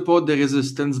 I support the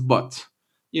resistance, but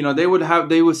they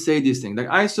would say these things like,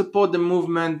 I support the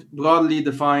movement broadly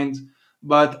defined,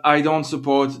 but I don't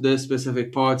support the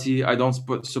specific party. I don't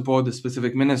support the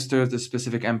specific ministers, the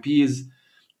specific MPs.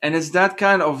 And it's that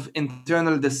kind of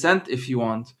internal dissent, if you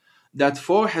want, that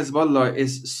for Hezbollah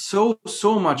is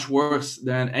so much worse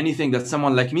than anything that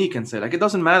someone like me can say. Like, it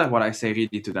doesn't matter what I say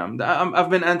really to them.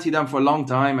 I've been anti them for a long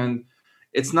time, and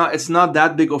it's not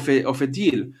that big of a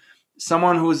deal.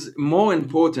 Someone who's more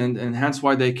important, and hence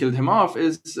why they killed him off,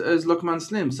 is Luqman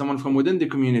Slim, someone from within the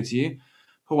community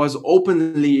who was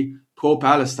openly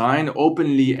pro-Palestine,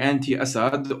 openly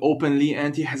anti-Assad, openly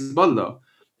anti-Hezbollah.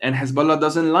 And Hezbollah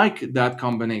doesn't like that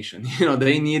combination.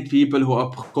 They need people who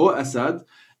are pro-Assad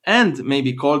and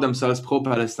maybe call themselves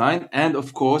pro-Palestine and,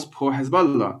 of course,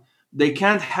 pro-Hezbollah. They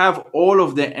can't have all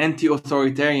of the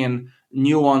anti-authoritarian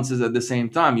nuances at the same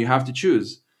time. You have to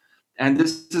choose. And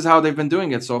this is how they've been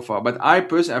doing it so far. But I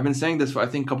personally, I've been saying this for, I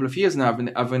think, a couple of years now.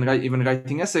 I've been even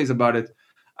writing essays about it.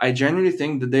 I genuinely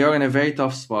think that they are in a very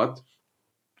tough spot.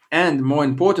 And more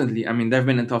importantly, I mean, they've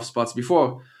been in tough spots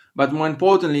before, but more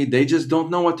importantly, they just don't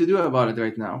know what to do about it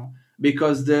right now,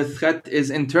 because the threat is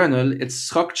internal, it's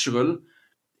structural,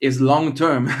 is long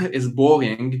term, is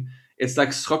boring. It's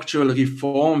like structural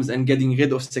reforms and getting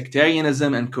rid of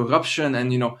sectarianism and corruption. And,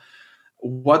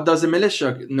 what does a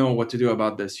militia know what to do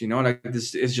about this? Like,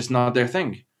 this is just not their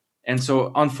thing. And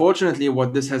so, unfortunately,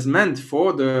 what this has meant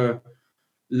for the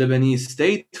Lebanese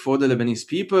state, for the Lebanese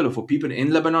people, or for people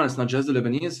in Lebanon, it's not just the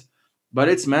Lebanese, but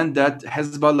it's meant that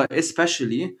Hezbollah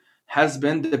especially has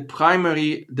been the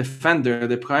primary defender,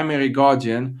 the primary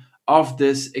guardian of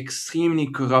this extremely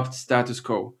corrupt status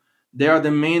quo. They are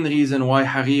the main reason why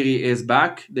Hariri is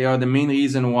back. They are the main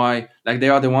reason why, like, they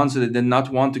are the ones that did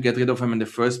not want to get rid of him in the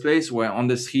first place, where on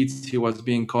the streets he was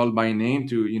being called by name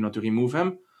to remove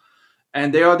him.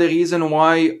 And they are the reason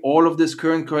why all of this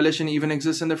current coalition even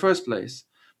exists in the first place.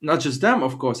 Not just them,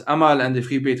 of course. Amal and the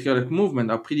Free Patriotic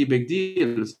Movement are pretty big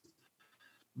deals,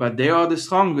 but they are the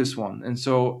strongest one. And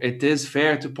so it is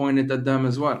fair to point it at them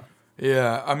as well.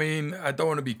 Yeah, I mean, I don't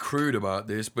want to be crude about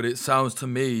this, but it sounds to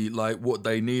me like what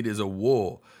they need is a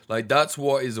war. Like, that's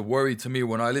what is a worry to me.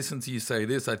 When I listen to you say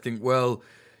this, I think, well,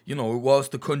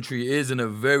 whilst the country is in a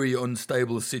very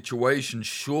unstable situation,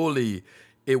 surely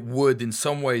it would in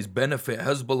some ways benefit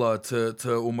Hezbollah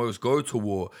to almost go to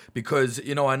war, because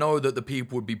I know that the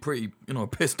people would be pretty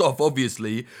pissed off,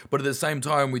 obviously, but at the same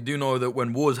time we do know that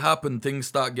when wars happen, things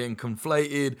start getting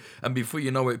conflated, and before you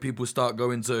know it, people start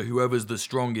going to whoever's the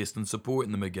strongest and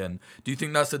supporting them again. Do you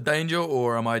think that's a danger,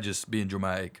 or am I just being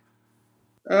dramatic?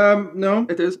 No,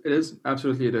 it is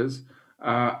absolutely it is.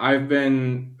 I've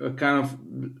been kind of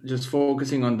just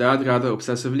focusing on that rather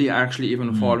obsessively, actually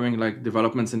even following like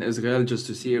developments in Israel just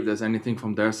to see if there's anything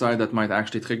from their side that might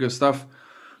actually trigger stuff.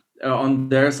 On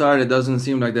their side, it doesn't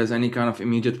seem like there's any kind of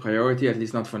immediate priority, at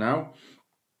least not for now.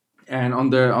 And on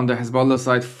the Hezbollah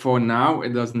side, for now, it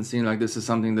doesn't seem like this is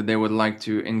something that they would like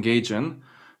to engage in,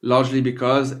 largely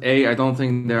because I don't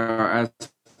think they are as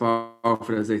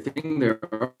powerful as they think they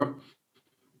are,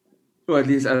 or at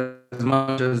least as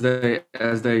much as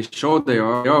they show they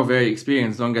are. They are very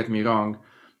experienced. Don't get me wrong,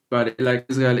 but like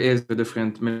Israel is a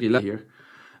different military level here.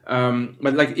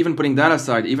 But like even putting that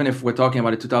aside, even if we're talking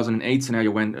about a 2008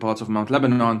 scenario when parts of Mount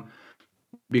Lebanon,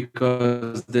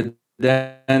 because the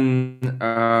then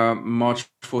March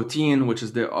 14, which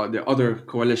is the other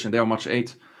coalition, they are March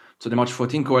 8, so the March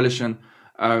 14 coalition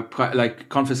like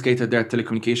confiscated their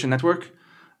telecommunication network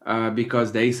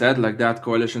because they said, like that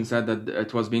coalition said, that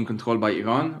it was being controlled by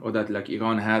Iran, or that like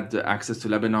Iran had access to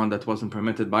Lebanon that wasn't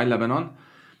permitted by Lebanon.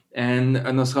 And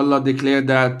Nasrallah declared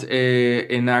that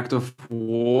an act of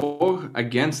war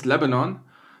against Lebanon,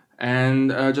 and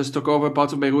just took over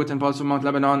parts of Beirut and parts of Mount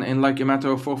Lebanon in like a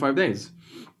matter of 4 or 5 days.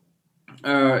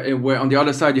 Where on the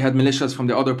other side you had militias from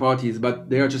the other parties,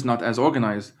 but they are just not as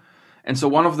organized. And so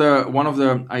one of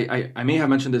the I may have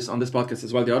mentioned this on this podcast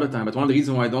as well the other time, but one of the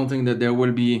reasons why I don't think that there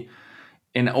will be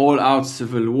an all-out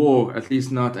civil war, at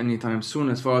least not anytime soon,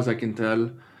 as far as I can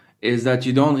tell, is that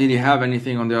you don't really have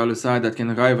anything on the other side that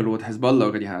can rival what Hezbollah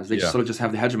already has. They sort of just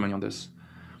have the hegemony on this.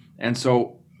 And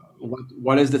so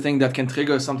what is the thing that can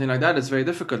trigger something like that? It's very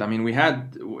difficult. I mean, we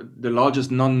had the largest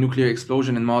non-nuclear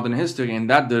explosion in modern history, and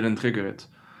that didn't trigger it.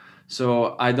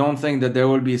 So I don't think that there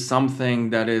will be something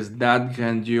that is that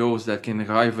grandiose that can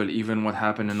rival even what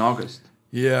happened in August.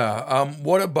 Yeah.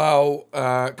 What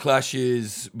about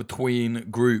clashes between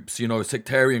groups? You know,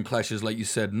 sectarian clashes, like you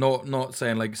said. Not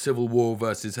saying like civil war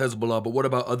versus Hezbollah, but what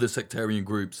about other sectarian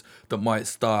groups that might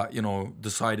start, you know,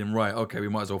 deciding, right, okay, we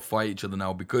might as well fight each other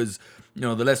now because, you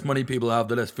know, the less money people have,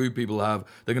 the less food people have,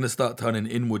 they're going to start turning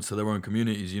inwards to their own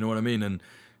communities. You know what I mean? And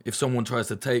if someone tries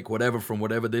to take whatever from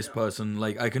whatever this person,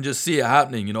 like, I can just see it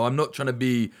happening. You know, I'm not trying to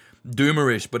be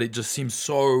doomerish, but it just seems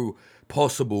so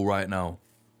possible right now.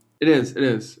 It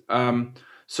is.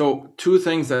 So two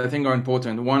things that I think are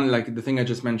important. One, like the thing I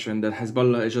just mentioned, that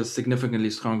Hezbollah is just significantly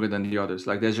stronger than the others.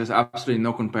 Like there's just absolutely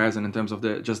no comparison in terms of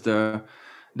the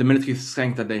military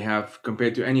strength that they have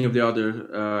compared to any of the other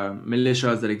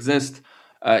militias that exist.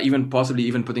 Even possibly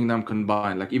even putting them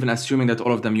combined, like even assuming that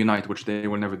all of them unite, which they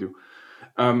will never do.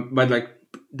 But like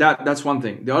that's one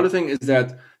thing. The other thing is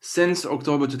that since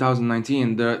October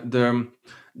 2019,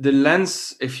 the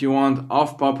lens, if you want,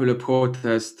 of popular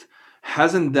protest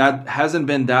hasn't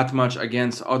been that much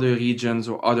against other regions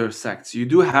or other sects. You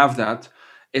do have that,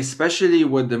 especially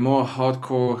with the more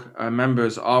hardcore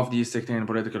members of these sectarian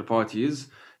political parties,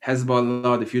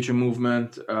 Hezbollah, the Future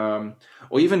Movement,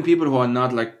 or even people who are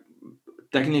not like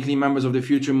technically members of the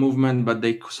Future Movement, but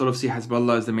they sort of see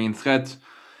Hezbollah as the main threat,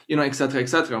 you know, etc.,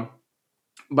 etc.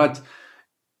 But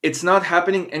it's not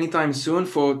happening anytime soon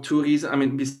for two reasons. I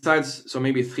mean, besides, so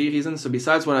maybe three reasons. So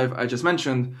besides what I just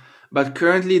mentioned, but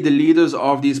currently the leaders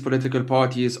of these political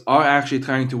parties are actually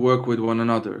trying to work with one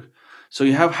another. So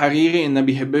you have Hariri and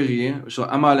Nabi Hibiri, so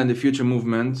Amal and the Future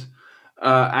Movement,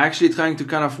 actually trying to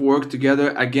kind of work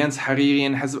together against Hariri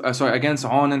and against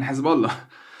On and Hezbollah.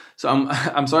 So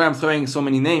I'm sorry I'm throwing so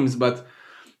many names, but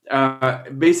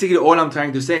basically all I'm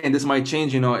trying to say, and this might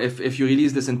change, you know, if you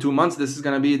release this in 2 months,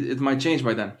 it might change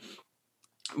by then.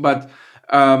 But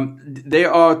they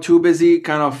are too busy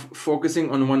kind of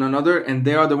focusing on one another, and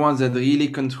they are the ones that really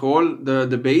control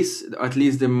the base, at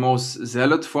least the most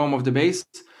zealot form of the base.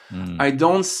 I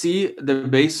don't see the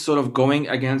base sort of going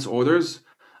against orders.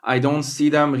 I don't see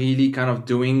them really kind of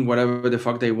doing whatever the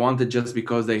fuck they wanted just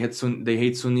because they hate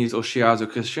Sunnis or Shias or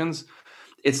Christians.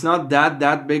 It's not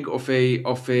that big of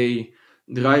a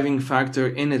driving factor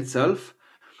in itself.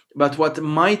 But what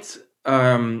might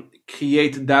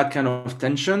create that kind of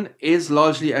tension is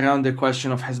largely around the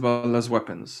question of Hezbollah's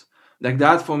weapons. Like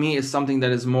that for me is something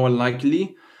that is more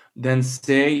likely than,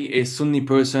 say, a Sunni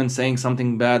person saying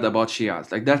something bad about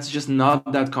Shias. Like that's just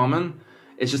not that common.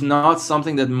 It's just not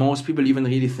something that most people even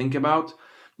really think about.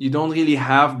 You don't really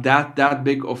have that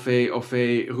big of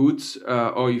a root,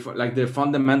 or like the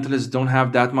fundamentalists don't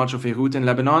have that much of a root in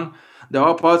Lebanon. There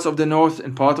are parts of the north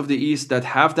and part of the east that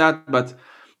have that, but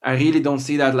I really don't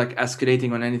see that like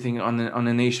escalating on anything on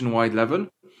a nationwide level.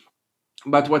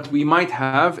 But what we might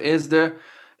have is the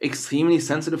extremely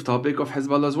sensitive topic of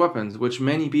Hezbollah's weapons, which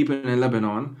many people in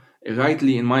Lebanon,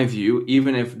 rightly in my view,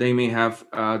 even if they may have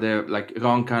their like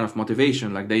wrong kind of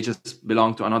motivation, like they just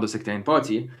belong to another sectarian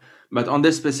party, but on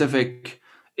this specific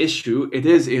issue, it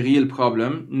is a real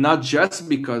problem, not just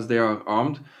because they are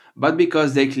armed, but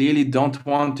because they clearly don't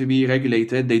want to be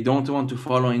regulated, they don't want to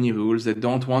follow any rules, they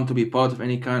don't want to be part of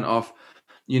any kind of,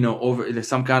 over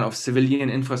some kind of civilian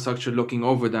infrastructure looking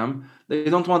over them. They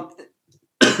don't want.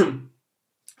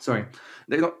 Sorry,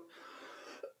 they don't.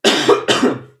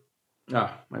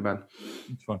 My bad.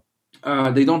 It's fine.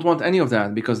 They don't want any of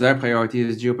that because their priority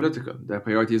is geopolitical. Their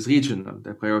priority is regional.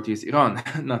 Their priority is Iran,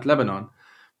 not Lebanon.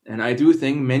 And I do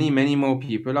think many, many more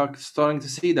people are starting to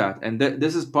see that. And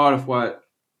this is part of what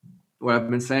I've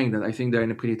been saying, that I think they're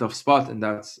in a pretty tough spot in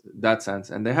that sense.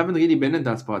 And they haven't really been in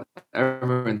that spot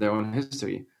ever in their own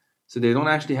history. So they don't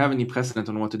actually have any precedent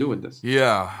on what to do with this.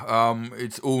 Yeah,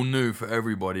 it's all new for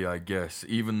everybody, I guess.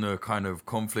 Even the kind of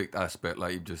conflict aspect,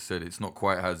 like you just said, it's not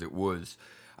quite as it was.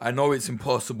 I know it's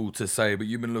impossible to say, but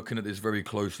you've been looking at this very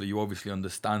closely. You obviously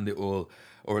understand it all,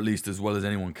 or at least as well as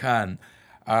anyone can.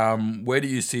 Where do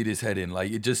you see this heading?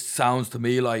 Like, it just sounds to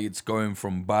me like it's going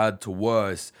from bad to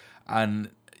worse. And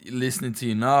listening to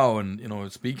you now,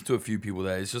 and speaking to a few people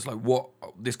there, it's just like, what?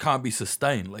 This can't be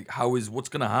sustained. Like, what's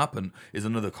gonna happen? Is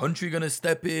another country gonna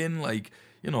step in? Like,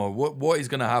 what is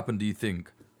gonna happen? Do you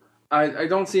think? I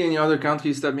don't see any other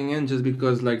country stepping in, just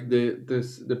because like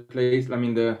the place, I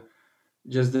mean, the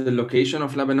location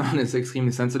of Lebanon is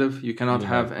extremely sensitive. You cannot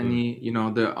have any,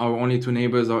 our only two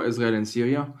neighbors are Israel and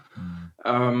Syria.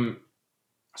 Um,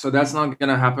 so that's not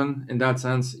gonna happen in that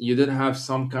sense. You did have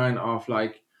some kind of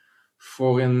like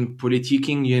foreign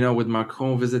politicking, with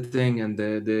Macron visiting and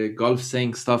the Gulf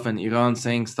saying stuff and Iran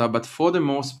saying stuff. But for the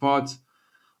most part,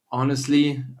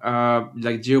 honestly,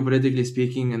 like geopolitically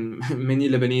speaking, and many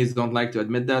Lebanese don't like to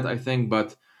admit that, I think,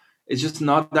 but it's just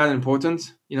not that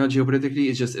important. Geopolitically,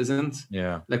 it just isn't.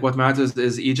 Yeah. Like, what matters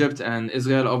is Egypt and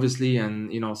Israel, obviously,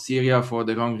 and Syria for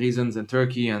the wrong reasons, and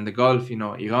Turkey and the Gulf.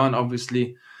 Iran,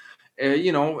 obviously.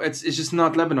 It's just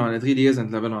not Lebanon. It really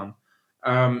isn't Lebanon.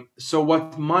 So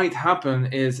what might happen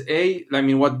is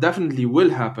what definitely will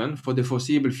happen for the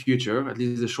foreseeable future, at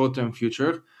least the short-term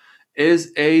future,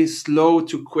 is a slow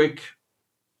to quick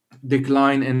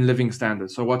decline in living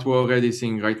standards. So what we're already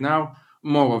seeing right now,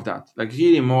 more of that, like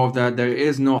really more of that. There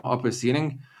is no upper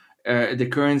ceiling. The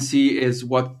currency is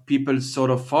what people sort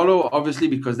of follow, obviously,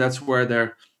 because that's where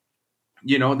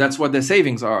that's what their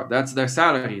savings are. That's their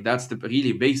salary. That's the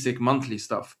really basic monthly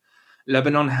stuff.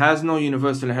 Lebanon has no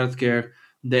universal healthcare.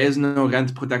 There is no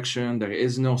rent protection. There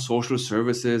is no social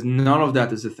services. None of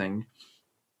that is a thing.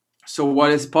 So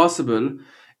what is possible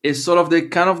is sort of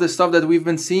the stuff that we've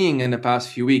been seeing in the past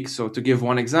few weeks. So to give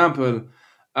one example,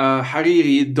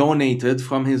 Hariri donated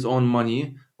from his own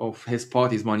money, or his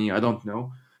party's money, I don't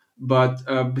know, but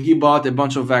he bought a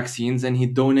bunch of vaccines and he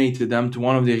donated them to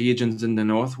one of the regions in the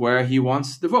north where he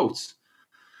wants the votes.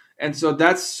 And so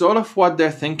that's sort of what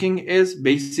their thinking is,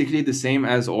 basically the same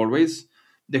as always.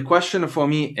 The question for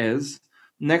me is,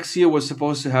 next year we're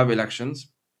supposed to have elections.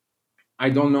 I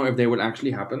don't know if they will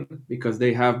actually happen because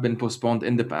they have been postponed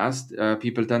in the past.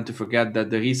 People tend to forget that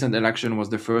the recent election was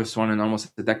the first one in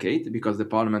almost a decade because the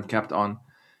parliament kept on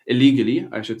illegally,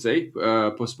 I should say,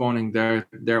 postponing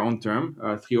their own term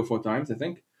 3 or 4 times, I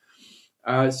think.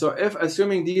 So if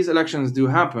assuming these elections do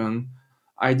happen,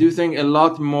 I do think a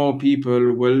lot more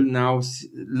people will now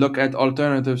look at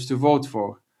alternatives to vote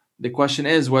for. The question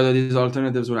is whether these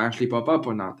alternatives will actually pop up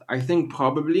or not. I think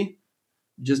probably,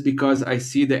 just because I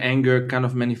see the anger kind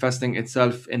of manifesting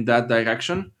itself in that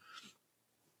direction.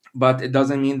 But it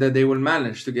doesn't mean that they will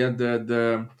manage to get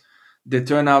the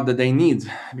turnout that they need.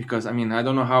 Because I mean, I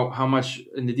don't know how much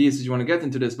in the details you want to get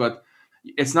into this, but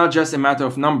it's not just a matter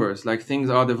of numbers. Like,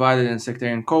 things are divided in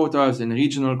sectarian quotas, in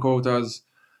regional quotas.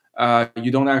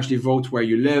 You don't actually vote where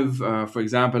you live. For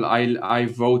example, I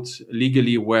vote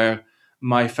legally where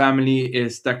my family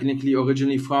is technically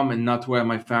originally from and not where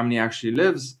my family actually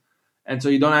lives. And so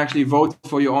you don't actually vote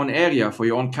for your own area, for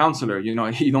your own councillor. You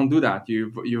don't do that.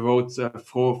 You vote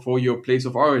for your place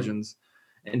of origins,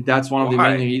 and that's one of the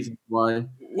main Why? reasons why.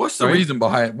 What's the Sorry. reason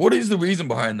behind? What is the reason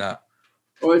behind that?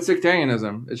 Oh, it's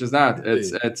sectarianism. It's just that Really?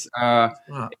 it's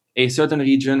a certain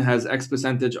region has X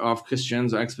percentage of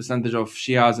Christians or X percentage of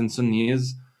Shias and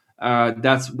Sunnis.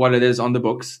 That's what it is on the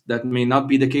books. That may not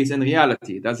be the case in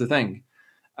reality. That's the thing.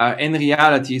 In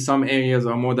reality, some areas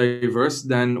are more diverse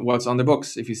than what's on the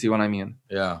books, if you see what I mean.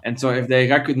 Yeah. And so if they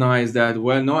recognize that,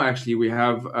 well, no, actually, we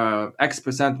have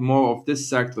X% more of this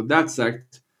sect or that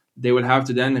sect, they will have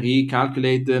to then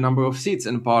recalculate the number of seats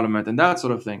in parliament and that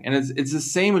sort of thing. And it's the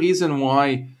same reason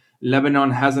why Lebanon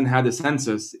hasn't had a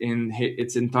census in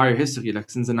its entire history,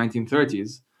 like since the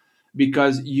 1930s,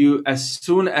 because as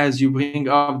soon as you bring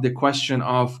up the question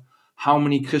of how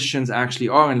many Christians actually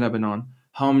are in Lebanon,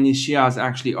 how many Shias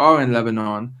actually are in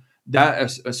Lebanon, that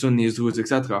Sunnis, Druze,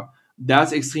 etc.,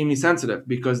 that's extremely sensitive,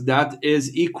 because that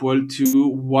is equal to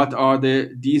what are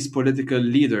these political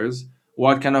leaders,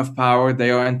 what kind of power they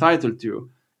are entitled to.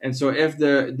 And so if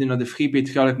the Free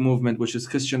Patriotic Movement, which is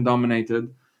Christian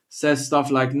dominated, says stuff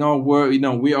like, no,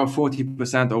 we are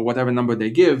 40% or whatever number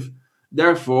they give,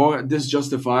 therefore this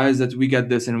justifies that we get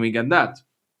this and we get that.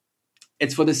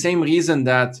 It's for the same reason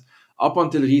that up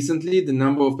until recently, the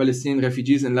number of Palestinian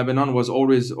refugees in Lebanon was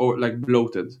always like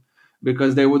bloated,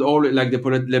 because they would always, like, the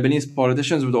Lebanese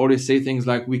politicians would always say things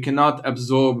like, we cannot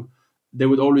absorb. They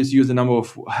would always use the number of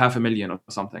 500,000 or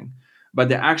something. But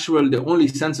the only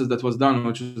census that was done,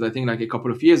 which was I think like a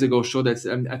couple of years ago, showed that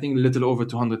I think a little over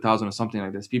 200,000 or something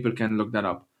like this. People can look that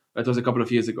up. That was a couple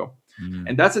of years ago. Mm.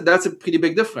 And that's a pretty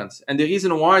big difference. And the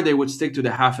reason why they would stick to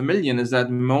the 500,000 is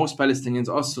that most Palestinians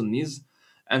are Sunnis,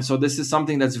 and so this is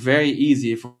something that's very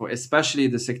easy for especially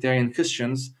the sectarian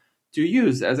Christians to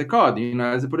use as a card,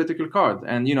 as a political card.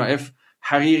 And if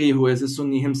Hariri, who is a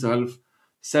Sunni himself,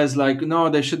 says like, no,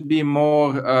 there should be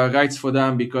more rights for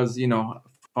them because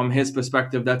from his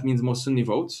perspective that means more Sunni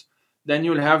votes, then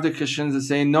you'll have the Christians that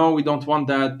say, no, we don't want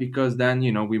that because then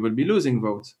we will be losing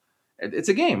votes. It's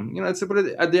a game.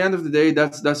 At the end of the day,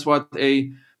 that's what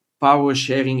a power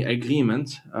sharing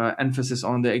agreement, emphasis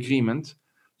on the agreement,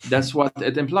 that's what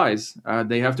it implies.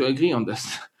 They have to agree on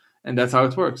this, and that's how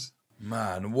it works.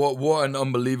 Man, what an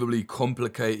unbelievably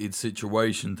complicated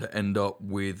situation to end up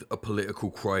with a political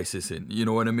crisis in. You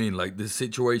know what I mean? Like, the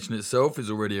situation itself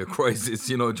is already a crisis,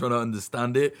 trying to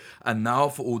understand it. And now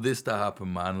for all this to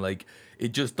happen, man, like,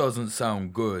 it just doesn't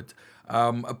sound good.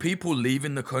 Are people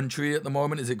leaving the country at the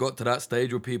moment? Has it got to that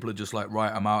stage where people are just like,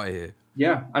 right, I'm out of here?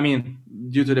 Yeah, I mean,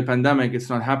 due to the pandemic,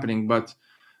 it's not happening, but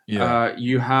Yeah.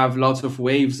 you have lots of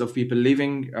waves of people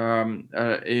leaving.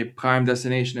 A prime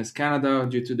destination is Canada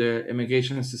due to the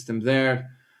immigration system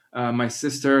there. My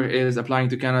sister is applying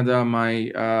to Canada.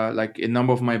 My like a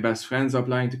number of my best friends are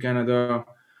applying to Canada.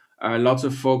 Lots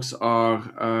of folks are.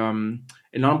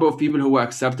 A number of people who were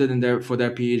accepted for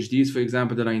their PhDs, for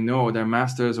example, that I know, their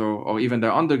masters or even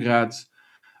their undergrads,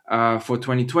 for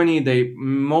 2020,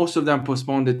 most of them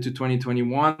postponed it to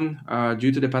 2021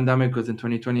 due to the pandemic, because in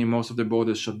 2020 most of the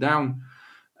borders shut down.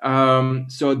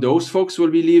 So those folks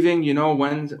will be leaving,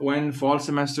 when fall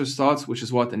semester starts, which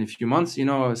is what, in a few months,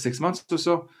 6 months or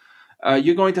so.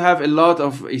 You're going to have a lot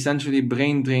of essentially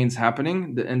brain drains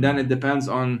happening, and then it depends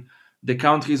on the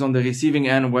countries on the receiving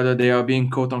end whether they are being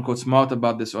quote unquote smart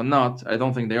about this or not. I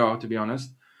don't think they are, to be honest.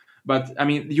 But I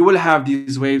mean, you will have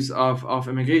these waves of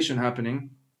immigration happening,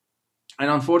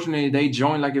 and unfortunately they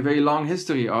join like a very long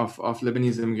history of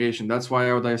Lebanese immigration. That's why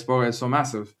our diaspora is so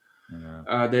massive.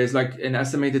 Yeah. There's like an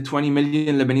estimated 20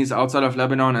 million Lebanese outside of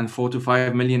Lebanon and 4 to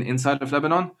 5 million inside of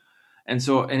Lebanon. And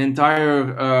so an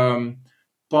entire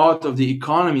part of the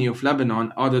economy of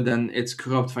Lebanon, other than its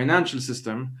corrupt financial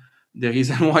system, the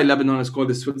reason why Lebanon is called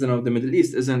the Switzerland of the Middle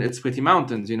East isn't its pretty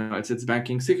mountains, it's its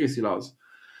banking secrecy laws.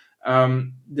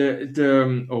 Or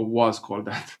was called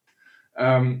that.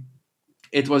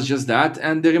 It was just that,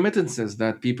 and the remittances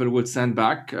that people would send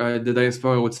back, the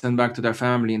diaspora would send back to their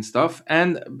family and stuff,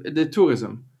 and the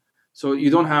tourism. So you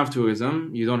don't have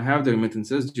tourism, you don't have the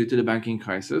remittances due to the banking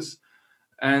crisis,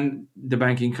 and the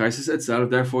banking crisis itself.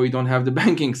 Therefore, you don't have the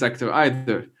banking sector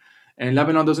either. And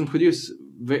Lebanon doesn't produce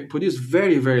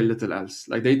very very little else.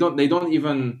 Like they don't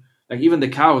even, like, even the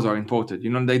cows are imported.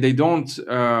 They don't.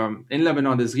 In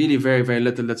Lebanon, there's really very very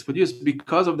little that's produced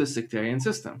because of the sectarian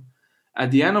system.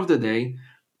 At the end of the day,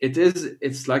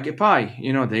 it's like a pie.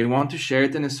 They want to share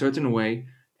it in a certain way,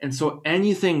 and so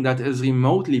anything that is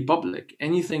remotely public,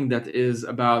 anything that is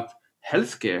about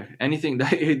healthcare, anything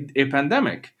that a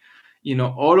pandemic,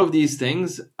 all of these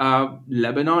things,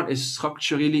 Lebanon is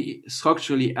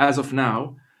structurally as of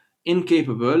now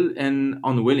incapable and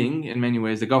unwilling. In many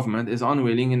ways, the government is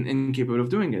unwilling and incapable of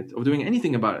doing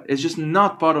anything about it. It's just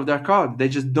not part of their card. They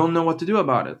just don't know what to do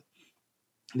about it.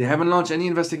 They haven't launched any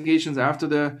investigations after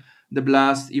the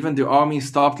blast. Even the army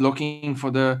stopped looking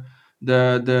for the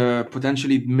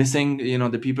potentially missing,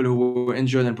 the people who were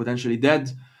injured and potentially dead.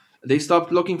 They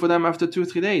stopped looking for them after 2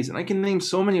 3 days. And I can name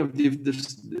so many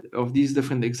of these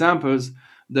different examples.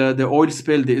 The oil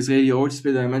spill, the Israeli oil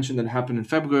spill that I mentioned that happened in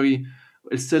February,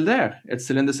 it's still there. It's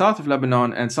still in the south of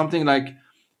Lebanon, and something like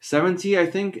 70, I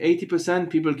think 80%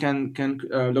 people can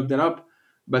look that up.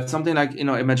 But something like,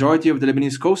 a majority of the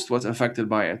Lebanese coast was affected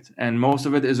by it, and most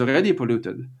of it is already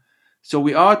polluted. So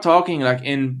we are talking, like,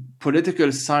 in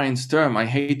political science term. I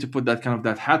hate to put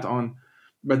that hat on,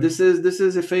 but this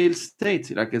is a failed state.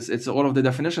 Like, it's all of the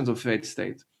definitions of failed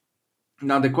state.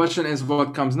 Now the question is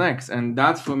what comes next, and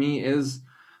that for me is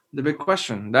the big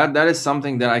question. That is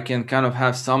something that I can kind of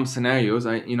have some scenarios.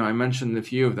 I mentioned a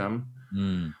few of them,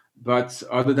 Mm. but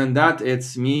other than that,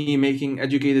 it's me making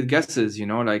educated guesses.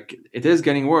 Like it is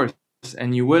getting worse,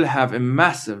 and you will have a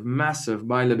massive, massive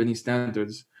by Lebanese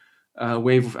standards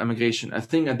wave of immigration. I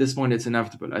think at this point it's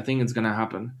inevitable. I think it's gonna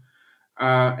happen.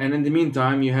 And in the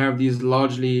meantime, you have these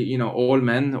largely, all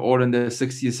men, all in the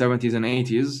 60s, 70s, and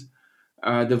 80s,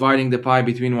 dividing the pie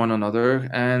between one another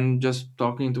and just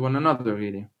talking to one another,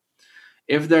 really.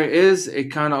 If there is a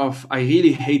kind of, I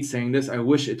really hate saying this, I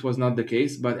wish it was not the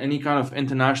case, but any kind of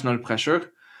international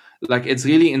pressure, like it's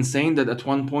really insane that at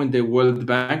one point the World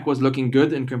Bank was looking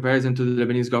good in comparison to the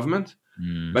Lebanese government.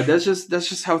 Mm. But that's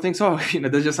just how things are.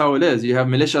 That's just how it is. You have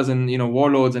militias and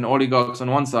warlords and oligarchs on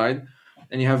one side,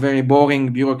 and you have very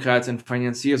boring bureaucrats and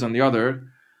financiers on the other.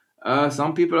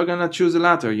 Some people are gonna choose the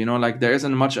latter. Like there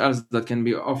isn't much else that can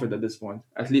be offered at this point,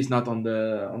 at least not on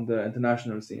the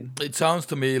international scene. It sounds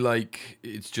to me like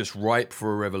it's just ripe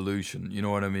for a revolution. You know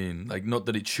what I mean? Like, not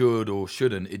that it should or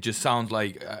shouldn't. It just sounds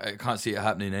like I can't see it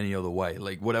happening any other way.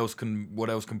 Like, what else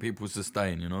can people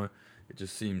sustain? It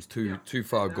just seems too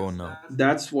far gone now.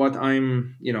 That's what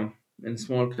I'm, in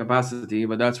small capacity,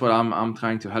 but that's what I'm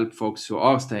trying to help folks who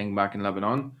are staying back in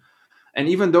Lebanon. And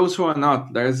even those who are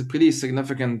not, there is a pretty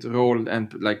significant role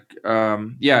and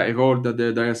a role that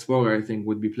the diaspora I think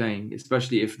would be playing,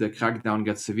 especially if the crackdown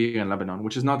gets severe in Lebanon,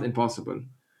 which is not impossible.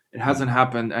 It hasn't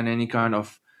happened on any kind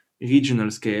of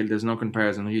regional scale. There's no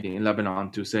comparison really in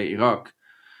Lebanon to say Iraq.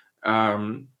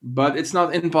 But it's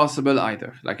not impossible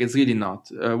either. Like it's really not.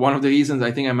 One of the reasons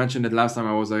I think I mentioned it last time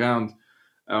I was around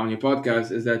on your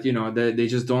podcast is that they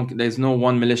just don't. There's no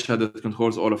one militia that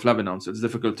controls all of Lebanon, so it's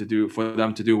difficult to do for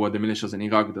them to do what the militias in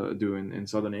Iraq do in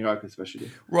southern Iraq,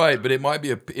 especially. Right, but it might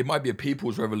be a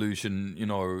people's revolution,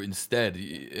 instead.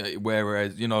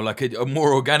 Whereas, like a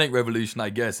more organic revolution,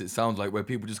 I guess it sounds like, where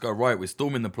people just go, right, we're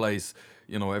storming the place,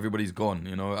 everybody's gone.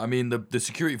 I mean, the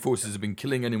security forces have been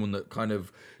killing anyone that kind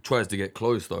of tries to get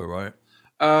close, though, right?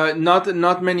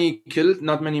 Not many killed,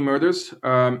 not many murders.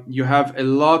 You have a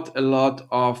lot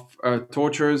of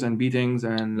tortures and beatings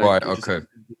and Right. like just Okay.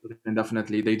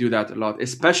 indefinitely. They do that a lot.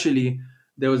 Especially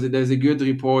there's a good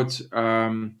report.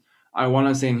 I want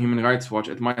to say in Human Rights Watch.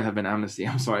 It might have been Amnesty.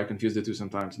 I'm sorry, I confuse the two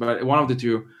sometimes. But one of the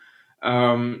two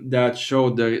that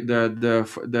showed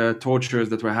the tortures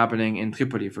that were happening in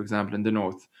Tripoli, for example, in the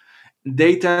north.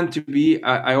 They tend to be,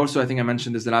 I also, I think I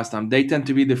mentioned this the last time, they tend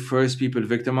to be the first people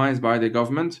victimized by the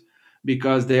government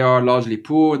because they are largely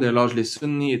poor, they're largely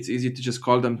Sunni. It's easy to just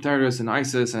call them terrorists and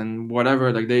ISIS and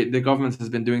whatever. Like the government has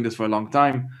been doing this for a long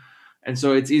time. And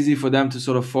so it's easy for them to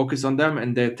sort of focus on them.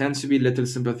 And there tends to be little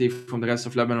sympathy from the rest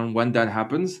of Lebanon when that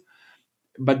happens.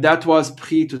 But that was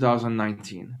pre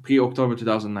 2019, pre October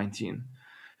 2019.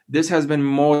 This has been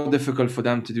more difficult for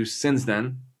them to do since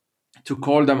then, to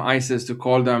call them ISIS, to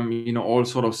call them, all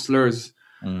sort of slurs,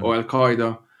 or Al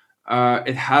Qaeda.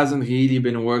 It hasn't really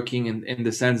been working in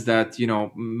the sense that,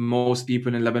 most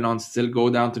people in Lebanon still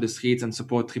go down to the streets and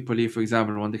support Tripoli, for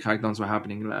example, when the crackdowns were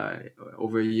happening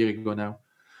over a year ago now.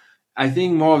 I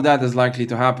think more of that is likely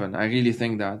to happen. I really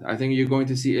think that. I think you're going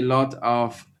to see a lot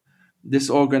of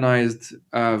disorganized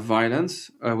violence,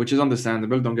 which is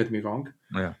understandable, don't get me wrong.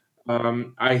 Yeah.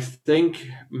 I think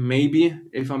maybe,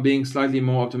 if I'm being slightly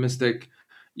more optimistic,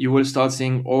 you will start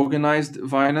seeing organized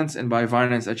violence, and by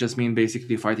violence, I just mean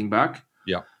basically fighting back.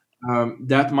 Yeah.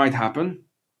 That might happen.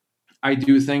 I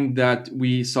do think that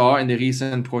we saw in the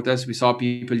recent protests, we saw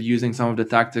people using some of the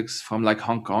tactics from like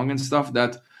Hong Kong and stuff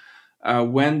that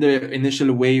when the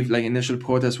initial wave, like initial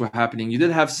protests were happening, you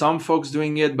did have some folks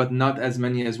doing it, but not as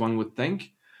many as one would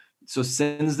think. So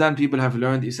since then, people have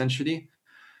learned essentially.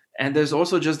 And there's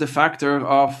also just the factor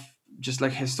of just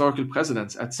like historical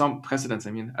precedents.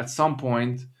 I mean, at some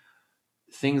point,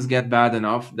 things get bad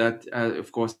enough that,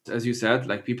 of course, as you said,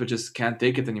 like people just can't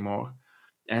take it anymore.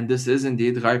 And this is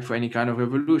indeed ripe for any kind of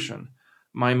revolution.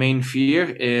 My main fear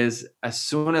is as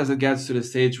soon as it gets to the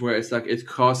stage where it's like it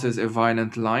crosses a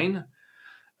violent line,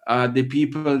 the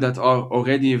people that are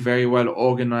already very well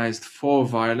organized for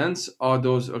violence are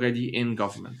those already in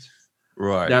government.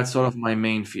 Right. That's sort of my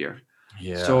main fear.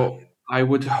 Yeah. So I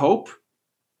would hope,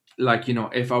 like,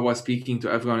 if I was speaking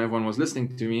to everyone was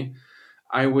listening to me,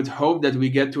 I would hope that we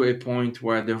get to a point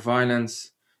where the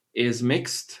violence is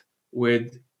mixed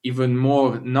with even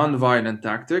more non-violent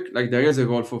tactic. Like there is a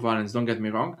role for violence, don't get me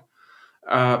wrong.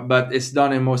 But it's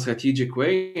done in a more strategic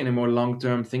way, in a more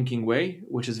long-term thinking way,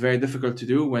 which is very difficult to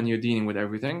do when you're dealing with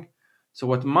everything. So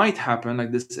what might happen,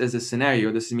 like this is a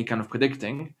scenario, this is me kind of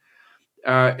predicting,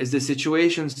 is the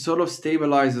situation sort of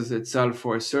stabilizes itself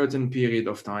for a certain period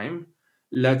of time,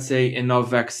 let's say enough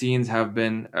vaccines have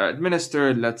been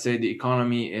administered, let's say the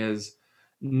economy is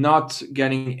not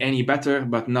getting any better,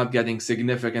 but not getting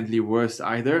significantly worse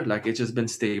either, like it's just been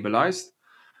stabilized,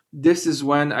 this is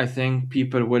when I think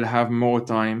people will have more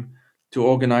time to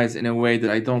organize in a way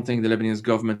that I don't think the Lebanese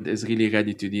government is really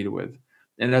ready to deal with.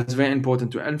 And that's very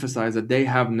important to emphasize that they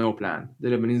have no plan. The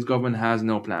Lebanese government has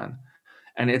no plan.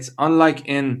 And it's unlike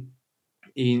in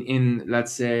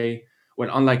let's say, well,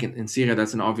 unlike in Syria,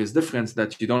 that's an obvious difference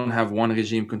that you don't have one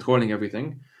regime controlling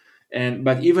everything. And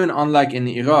but even unlike in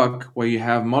Iraq, where you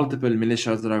have multiple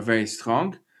militias that are very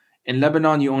strong, in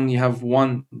Lebanon you only have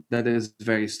one that is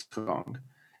very strong.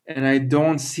 And I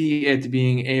don't see it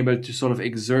being able to sort of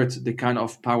exert the kind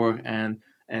of power and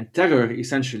terror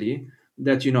essentially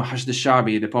that Hashd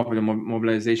al-Shabi, the Popular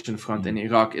Mobilization Front in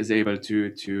Iraq, is able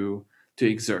to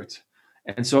exert.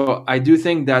 And so I do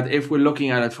think that if we're looking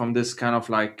at it from this kind of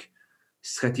like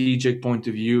strategic point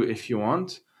of view, if you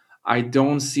want, I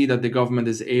don't see that the government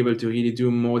is able to really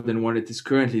do more than what it is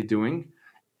currently doing.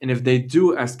 And if they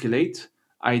do escalate,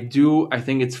 I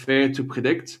think it's fair to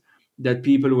predict that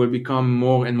people will become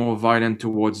more and more violent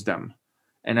towards them.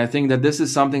 And I think that this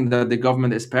is something that the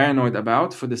government is paranoid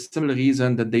about for the similar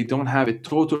reason that they don't have a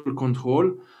total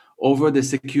control over the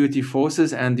security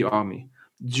forces and the army,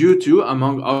 due to,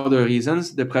 among other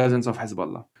reasons, the presence of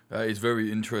Hezbollah. It's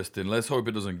very interesting. Let's hope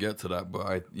it doesn't get to that,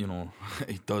 but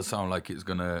it does sound like it's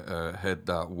gonna head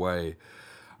that way.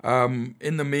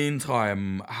 In the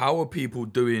meantime, how are people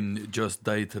doing just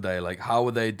day to day? Like, how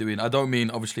are they doing? I don't mean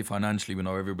obviously financially. We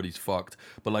know everybody's fucked,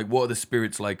 but like, what are the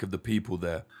spirits like of the people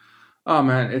there? Oh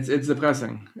man, it's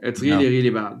depressing. It's Yeah.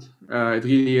 really bad. It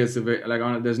really is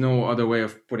there's no other way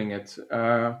of putting it.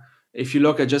 If you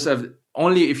look at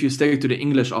only if you stay to the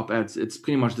English op-eds, it's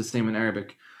pretty much the same in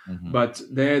Arabic. But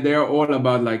they're all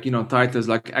about titles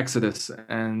like Exodus,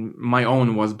 and my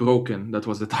own was Broken. That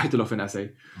was the title of an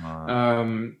essay.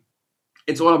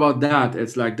 It's all about that.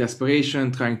 It's like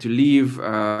desperation, trying to leave,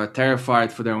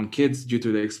 terrified for their own kids due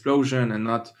to the explosion, and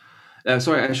not.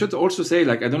 Sorry, I should also say,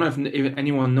 like, I don't know if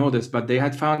anyone know this, but they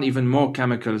had found even more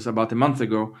chemicals about a month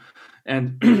ago,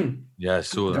 and Yeah, I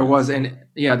saw that.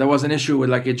 there was an issue with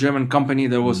like a German company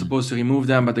that was supposed to remove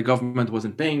them, but the government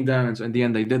wasn't paying them, and so in the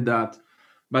end they did that.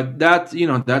 But that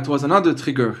was another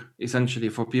trigger essentially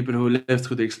for people who lived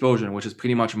through the explosion, which is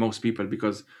pretty much most people,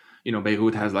 because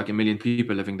Beirut has like 1 million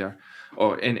people living there,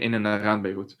 or in and around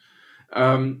Beirut.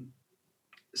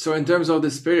 So in terms of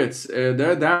the spirits,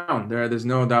 they're down. There's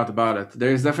no doubt about it.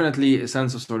 There is definitely a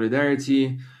sense of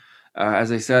solidarity.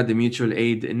 As I said, the mutual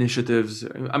aid initiatives.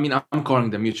 I mean, I'm calling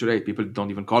them mutual aid. People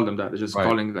don't even call them that. They're just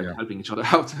calling helping each other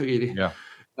out, really. Yeah.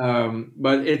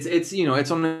 But it's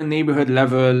it's on a neighborhood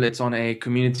level, it's on a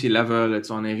community level,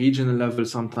 it's on a regional level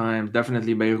sometimes.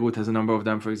 Definitely Beirut has a number of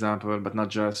them, for example, but not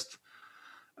just.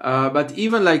 But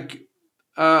even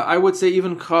I would say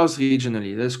even cross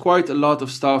regionally, there's quite a lot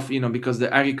of stuff, because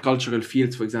the agricultural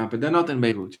fields, for example, they're not in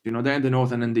Beirut, they're in the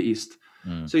north and in the east.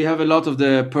 So you have a lot of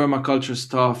the permaculture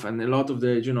stuff and a lot of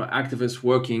the, activists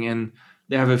working, and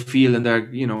they have a field and they're,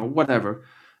 whatever.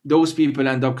 Those people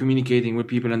end up communicating with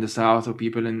people in the south or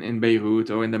people in Beirut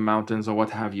or in the mountains or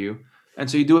what have you. And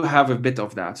so you do have a bit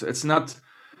of that. So it's not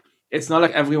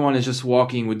like everyone is just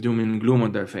walking with doom and gloom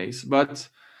on their face, but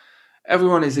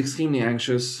everyone is extremely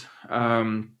anxious.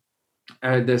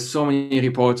 There's so many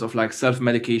reports of like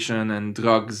self-medication and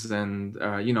drugs and,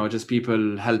 just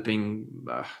people helping,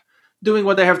 doing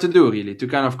what they have to do really to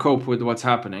kind of cope with what's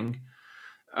happening.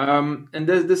 And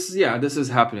this is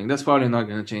happening. That's probably not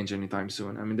going to change anytime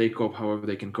soon. I mean, they cope however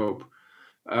they can cope.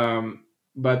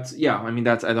 But yeah, I mean,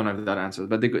 I don't have that answer.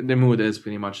 But the mood is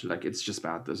pretty much like it's just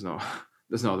bad. There's no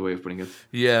other way of putting it.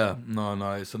 Yeah, no,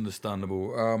 it's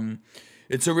understandable.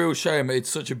 It's a real shame. It's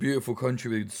such a beautiful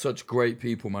country with such great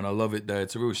people, man. I love it there.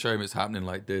 It's a real shame it's happening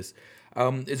like this.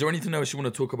 Is there anything else you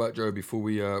want to talk about, Joe, before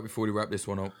we wrap this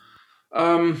one up?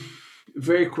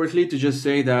 Very quickly to just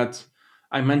say that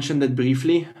I mentioned it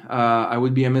briefly. I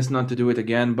would be amiss not to do it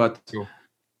again, but Sure.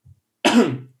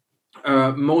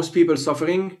 Most people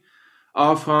suffering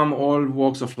are from all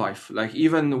walks of life. Like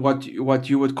even what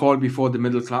you would call before the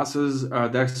middle classes,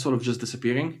 they're sort of just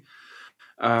disappearing.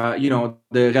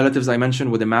 The relatives I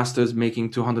mentioned with the masters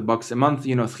making $200 a month,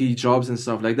 3 jobs and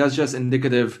stuff like that's just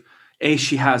indicative.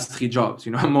 She has 3 jobs.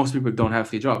 Most people don't have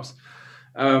 3 jobs.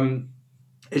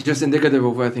 It's just indicative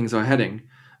of where things are heading.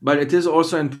 But it is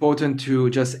also important to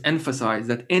just emphasize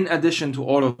that in addition to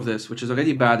all of this, which is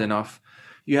already bad enough,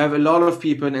 you have a lot of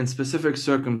people in specific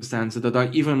circumstances that are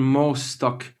even more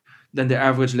stuck than the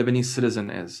average Lebanese citizen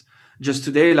is. Just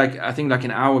today, like I think like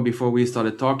an hour before we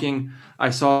started talking, I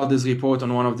saw this report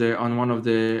on one of the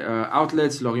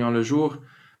outlets, L'Orient Le Jour,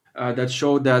 that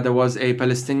showed that there was a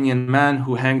Palestinian man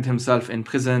who hanged himself in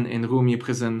prison, in Rumi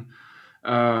prison,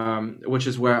 which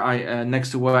is where next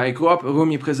to where I grew up.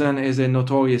 Rumi prison is a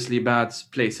notoriously bad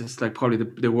place. It's like probably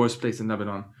the worst place in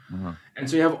Lebanon. And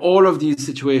so you have all of these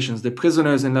situations. The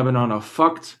prisoners in Lebanon are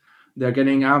fucked. They're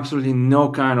getting absolutely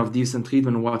no kind of decent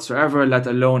treatment whatsoever, let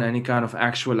alone any kind of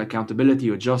actual accountability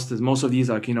or justice. Most of these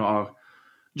are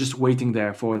just waiting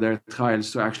there for their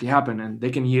trials to actually happen, and they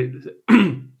can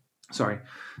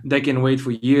they can wait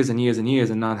for years and years and years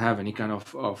and not have any kind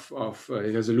of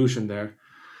resolution there.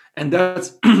 And that's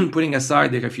putting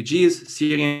aside the refugees,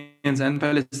 Syrians and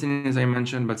Palestinians I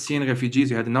mentioned, but Syrian refugees,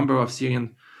 you had a number of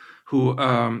Syrian who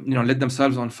lit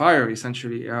themselves on fire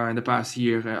essentially in the past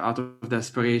year out of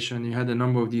desperation. You had a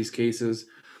number of these cases,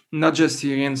 not just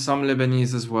Syrians, some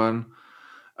Lebanese as well.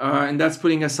 And that's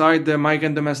putting aside the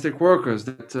migrant domestic workers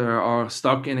that are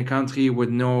stuck in a country with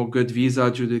no good visa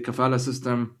due to the kafala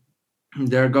system.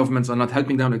 Their governments are not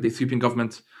helping them. Like the Ethiopian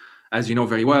government, as you know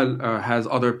very well, has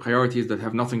other priorities that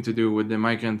have nothing to do with the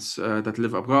migrants that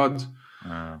live abroad.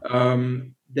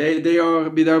 They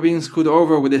are being screwed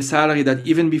over with a salary that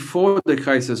even before the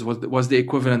crisis was the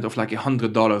equivalent of like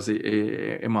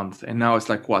 $100 a month, and now it's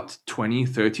like what,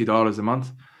 $20-$30 a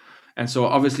month. And so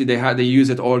obviously they use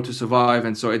it all to survive,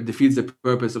 and so it defeats the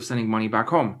purpose of sending money back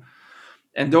home.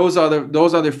 And those are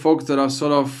the folks that are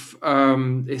sort of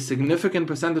a significant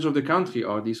percentage of the country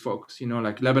are these folks.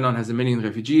 Like Lebanon has 1 million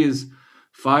refugees,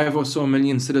 5 or so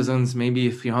million citizens, maybe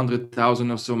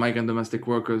 300,000 or so migrant domestic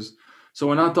workers. So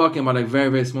we're not talking about like very,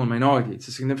 very small minority. It's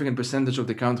a significant percentage of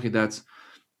the country that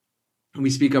we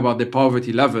speak about the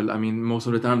poverty level. I mean, most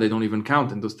of the time they don't even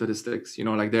count in those statistics.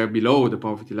 Like they're below the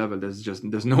poverty level.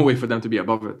 There's no way for them to be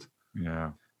above it.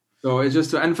 Yeah. So it's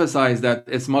just to emphasize that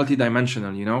it's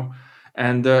multidimensional,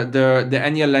 And the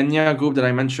Enya Lenya group that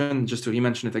I mentioned, just to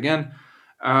re-mention it again,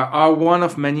 are one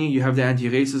of many. You have the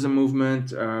anti-racism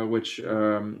movement, which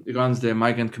runs the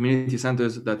migrant community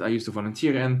centers that I used to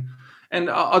volunteer in, and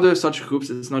other such groups.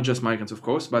 It's not just migrants, of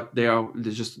course, but they're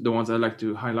just the ones I like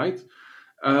to highlight.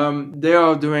 They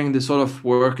are doing the sort of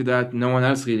work that no one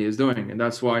else really is doing, and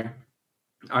that's why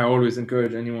I always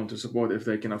encourage anyone to support if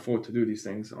they can afford to do these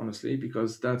things, honestly,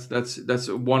 because that's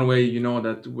one way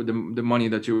that with the money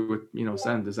that you would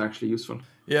send is actually useful.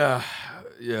 Yeah,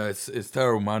 it's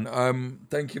terrible, man.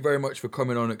 Thank you very much for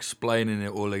coming on, explaining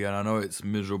it all again. I know it's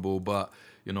miserable, but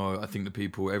I think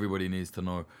everybody needs to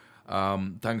know.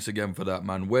 Thanks again for that,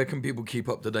 man. Where can people keep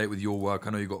up to date with your work?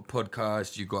 I know you got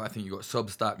podcasts, I think you got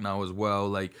Substack now as well.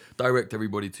 Like, direct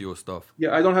everybody to your stuff.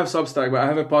 Yeah, I don't have Substack, but I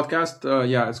have a podcast.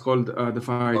 It's called The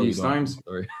Fire These Times.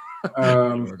 Sorry.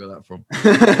 Where I got that from.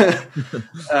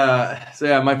 So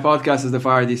yeah, my podcast is The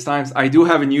Fire These Times. I do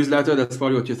have a newsletter. That's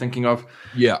probably what you're thinking of.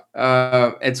 Yeah.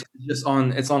 It's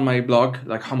on my blog,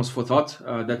 like Hummus for Thought.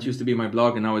 That used to be my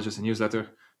blog, and now it's just a newsletter,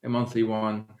 a monthly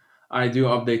one. I do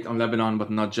update on Lebanon, but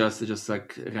not just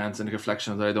like rants and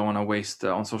reflections that I don't want to waste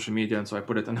on social media, and so I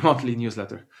put it in a monthly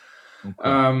newsletter.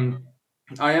 Okay.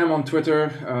 I am on Twitter.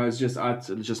 It's just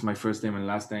my first name and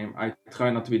last name. I try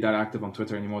not to be that active on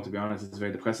Twitter anymore, to be honest. It's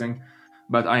very depressing,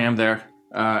 but I am there.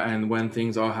 And when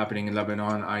things are happening in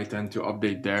Lebanon, I tend to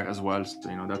update there as well. So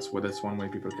that's one way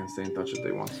people can stay in touch if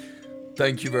they want.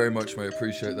 Thank you very much, mate.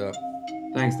 Appreciate that.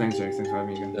 Thanks, Jake. Thanks for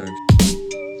having me again. Thanks.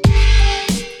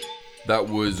 That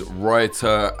was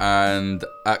writer and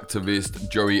activist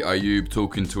Joey Ayoub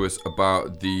talking to us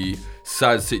about the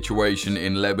sad situation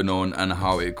in Lebanon and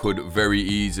how it could very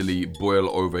easily boil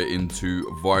over into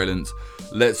violence.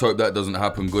 Let's hope that doesn't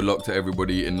happen. Good luck to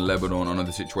everybody in Lebanon. I know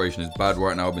the situation is bad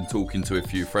right now. I've been talking to a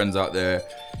few friends out there.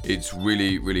 It's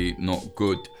really, really not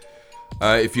good.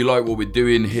 If you like what we're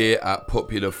doing here at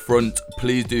Popular Front,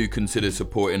 please do consider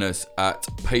supporting us at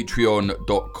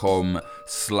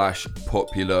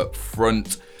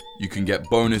patreon.com/popularfront. You can get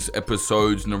bonus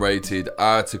episodes, narrated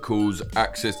articles,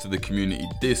 access to the community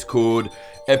Discord,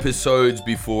 episodes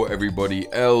before everybody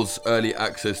else, early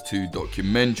access to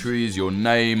documentaries, your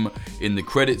name in the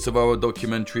credits of our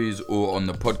documentaries or on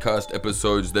the podcast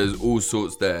episodes. There's all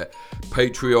sorts there.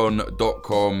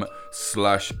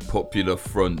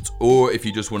 Patreon.com/popularfront. Or if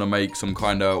you just want to make some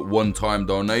kind of one-time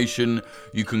donation,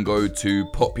 you can go to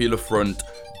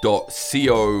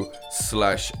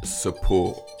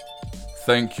popularfront.co/support.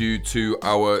 Thank you to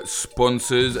our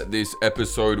sponsors. This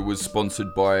episode was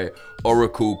sponsored by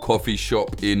Oracle Coffee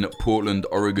Shop in Portland,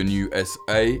 Oregon,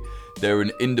 USA. They're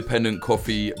an independent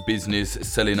coffee business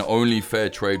selling only fair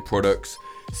trade products.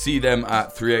 See them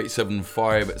at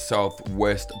 3875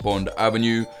 Southwest Bond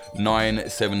Avenue,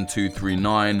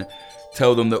 97239.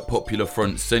 Tell them that Popular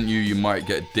Front sent you. You might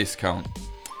get a discount.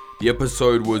 The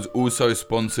episode was also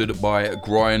sponsored by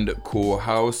Grindcore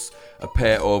House, a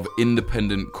pair of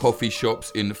independent coffee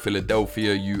shops in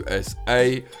Philadelphia,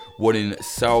 USA. One in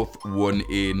South, one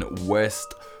in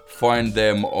West. Find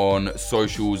them on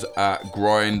socials at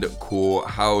Grindcore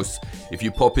House. If you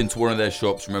pop into one of their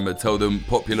shops, remember, tell them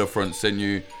Popular Front sent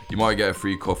you. You might get a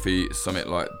free coffee, something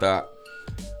like that.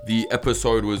 The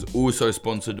episode was also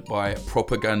sponsored by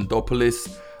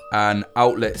Propagandopolis, an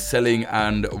outlet selling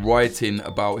and writing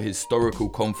about historical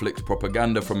conflicts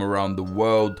propaganda from around the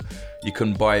world. You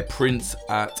can buy prints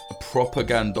at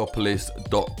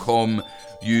propagandopolis.com.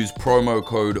 Use promo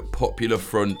code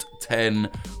POPULARFRONT10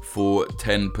 for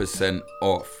 10%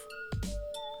 off.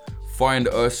 Find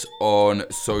us on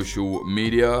social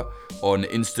media. On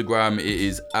Instagram, it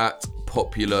is at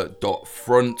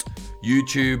popular.front,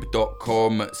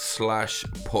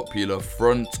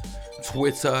 youtube.com/popularfront.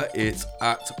 Twitter, it's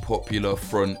at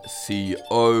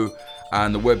popularfrontco,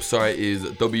 and the website is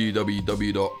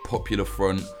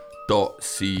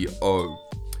www.popularfront.co.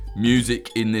 Music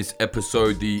in this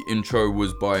episode, the intro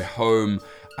was by Home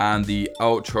and the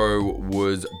outro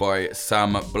was by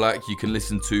Sam Black. You can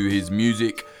listen to his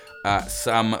music at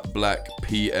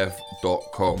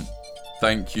samblackpf.com.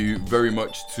 Thank you very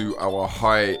much to our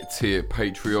high tier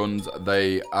Patreons.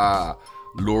 They are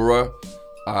Laura,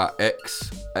 X,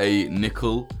 A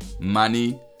Nickel,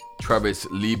 Manny, Travis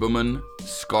Lieberman,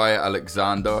 Sky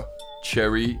Alexander,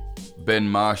 Cherry, Ben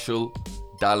Marshall,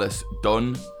 Dallas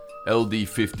Dunn,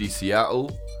 LD50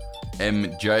 Seattle,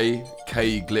 MJ,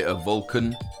 K Glitter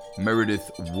Vulcan,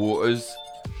 Meredith Waters,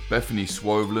 Bethany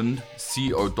Swoveland,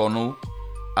 C O'Donnell,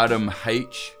 Adam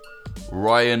H,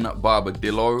 Ryan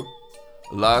Barbadillo,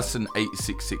 Larson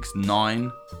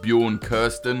 8669, Bjorn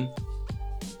Kirsten,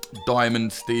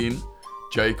 Diamond Steen,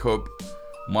 Jacob,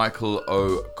 Michael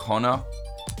O'Connor,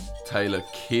 Taylor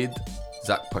Kidd,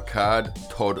 Zach Packard,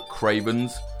 Todd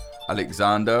Cravens,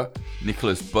 Alexander,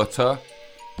 Nicholas Butter,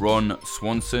 Ron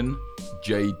Swanson,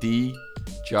 JD,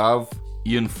 Jav,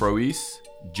 Ian Frois,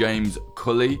 James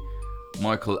Cully,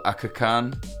 Michael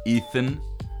Akakan, Ethan,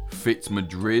 Fitz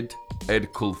Madrid,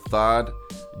 Ed Coulthard,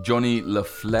 Johnny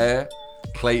LaFleur,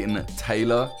 Clayton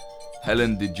Taylor,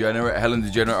 Helen Degenerate, I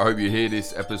hope you hear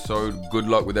this episode. Good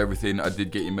luck with everything. I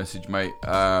did get your message, mate.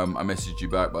 I messaged you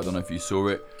back, but I don't know if you saw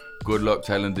it. Good luck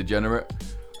to Helen Degenerate.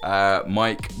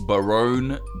 Mike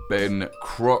Barone, Ben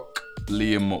Kroc,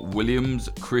 Liam Williams,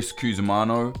 Chris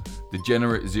Cusimano,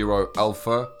 Degenerate Zero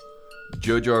Alpha,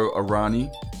 Jojo Arani,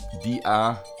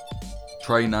 DR,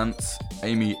 Trey Nance,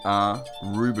 Amy R,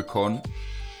 Rubicon,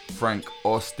 Frank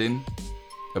Austin,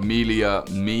 Amelia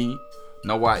Me,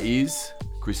 Nawaiz,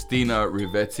 Christina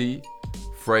Rivetti,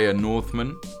 Freya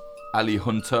Northman, Ali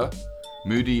Hunter,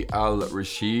 Moody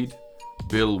Al-Rashid,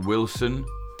 Bill Wilson,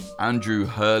 Andrew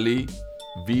Hurley,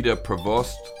 Vida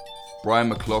Provost, Brian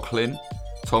McLaughlin,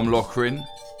 Tom Lochran,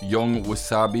 Young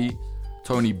Wasabi,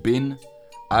 Tony Bin,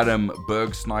 Adam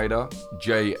Bergsnyder,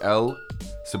 JL,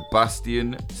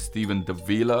 Sebastian, Stephen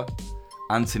Davila,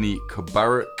 Anthony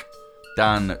Kabarak,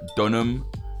 Dan Dunham,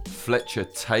 Fletcher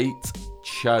Tate,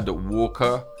 Chad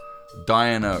Walker,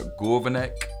 Diana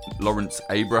Gorvanek, Lawrence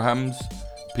Abrahams,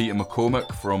 Peter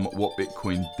McCormack from What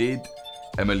Bitcoin Did,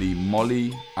 Emily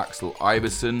Molly, Axel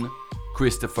Iverson,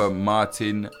 Christopher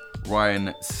Martin,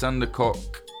 Ryan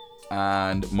Sandercock,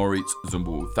 and Moritz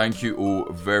Zumbul. Thank you all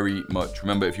very much.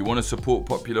 Remember, if you want to support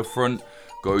Popular Front,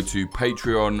 go to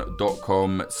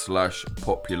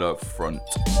patreon.com/popularfront.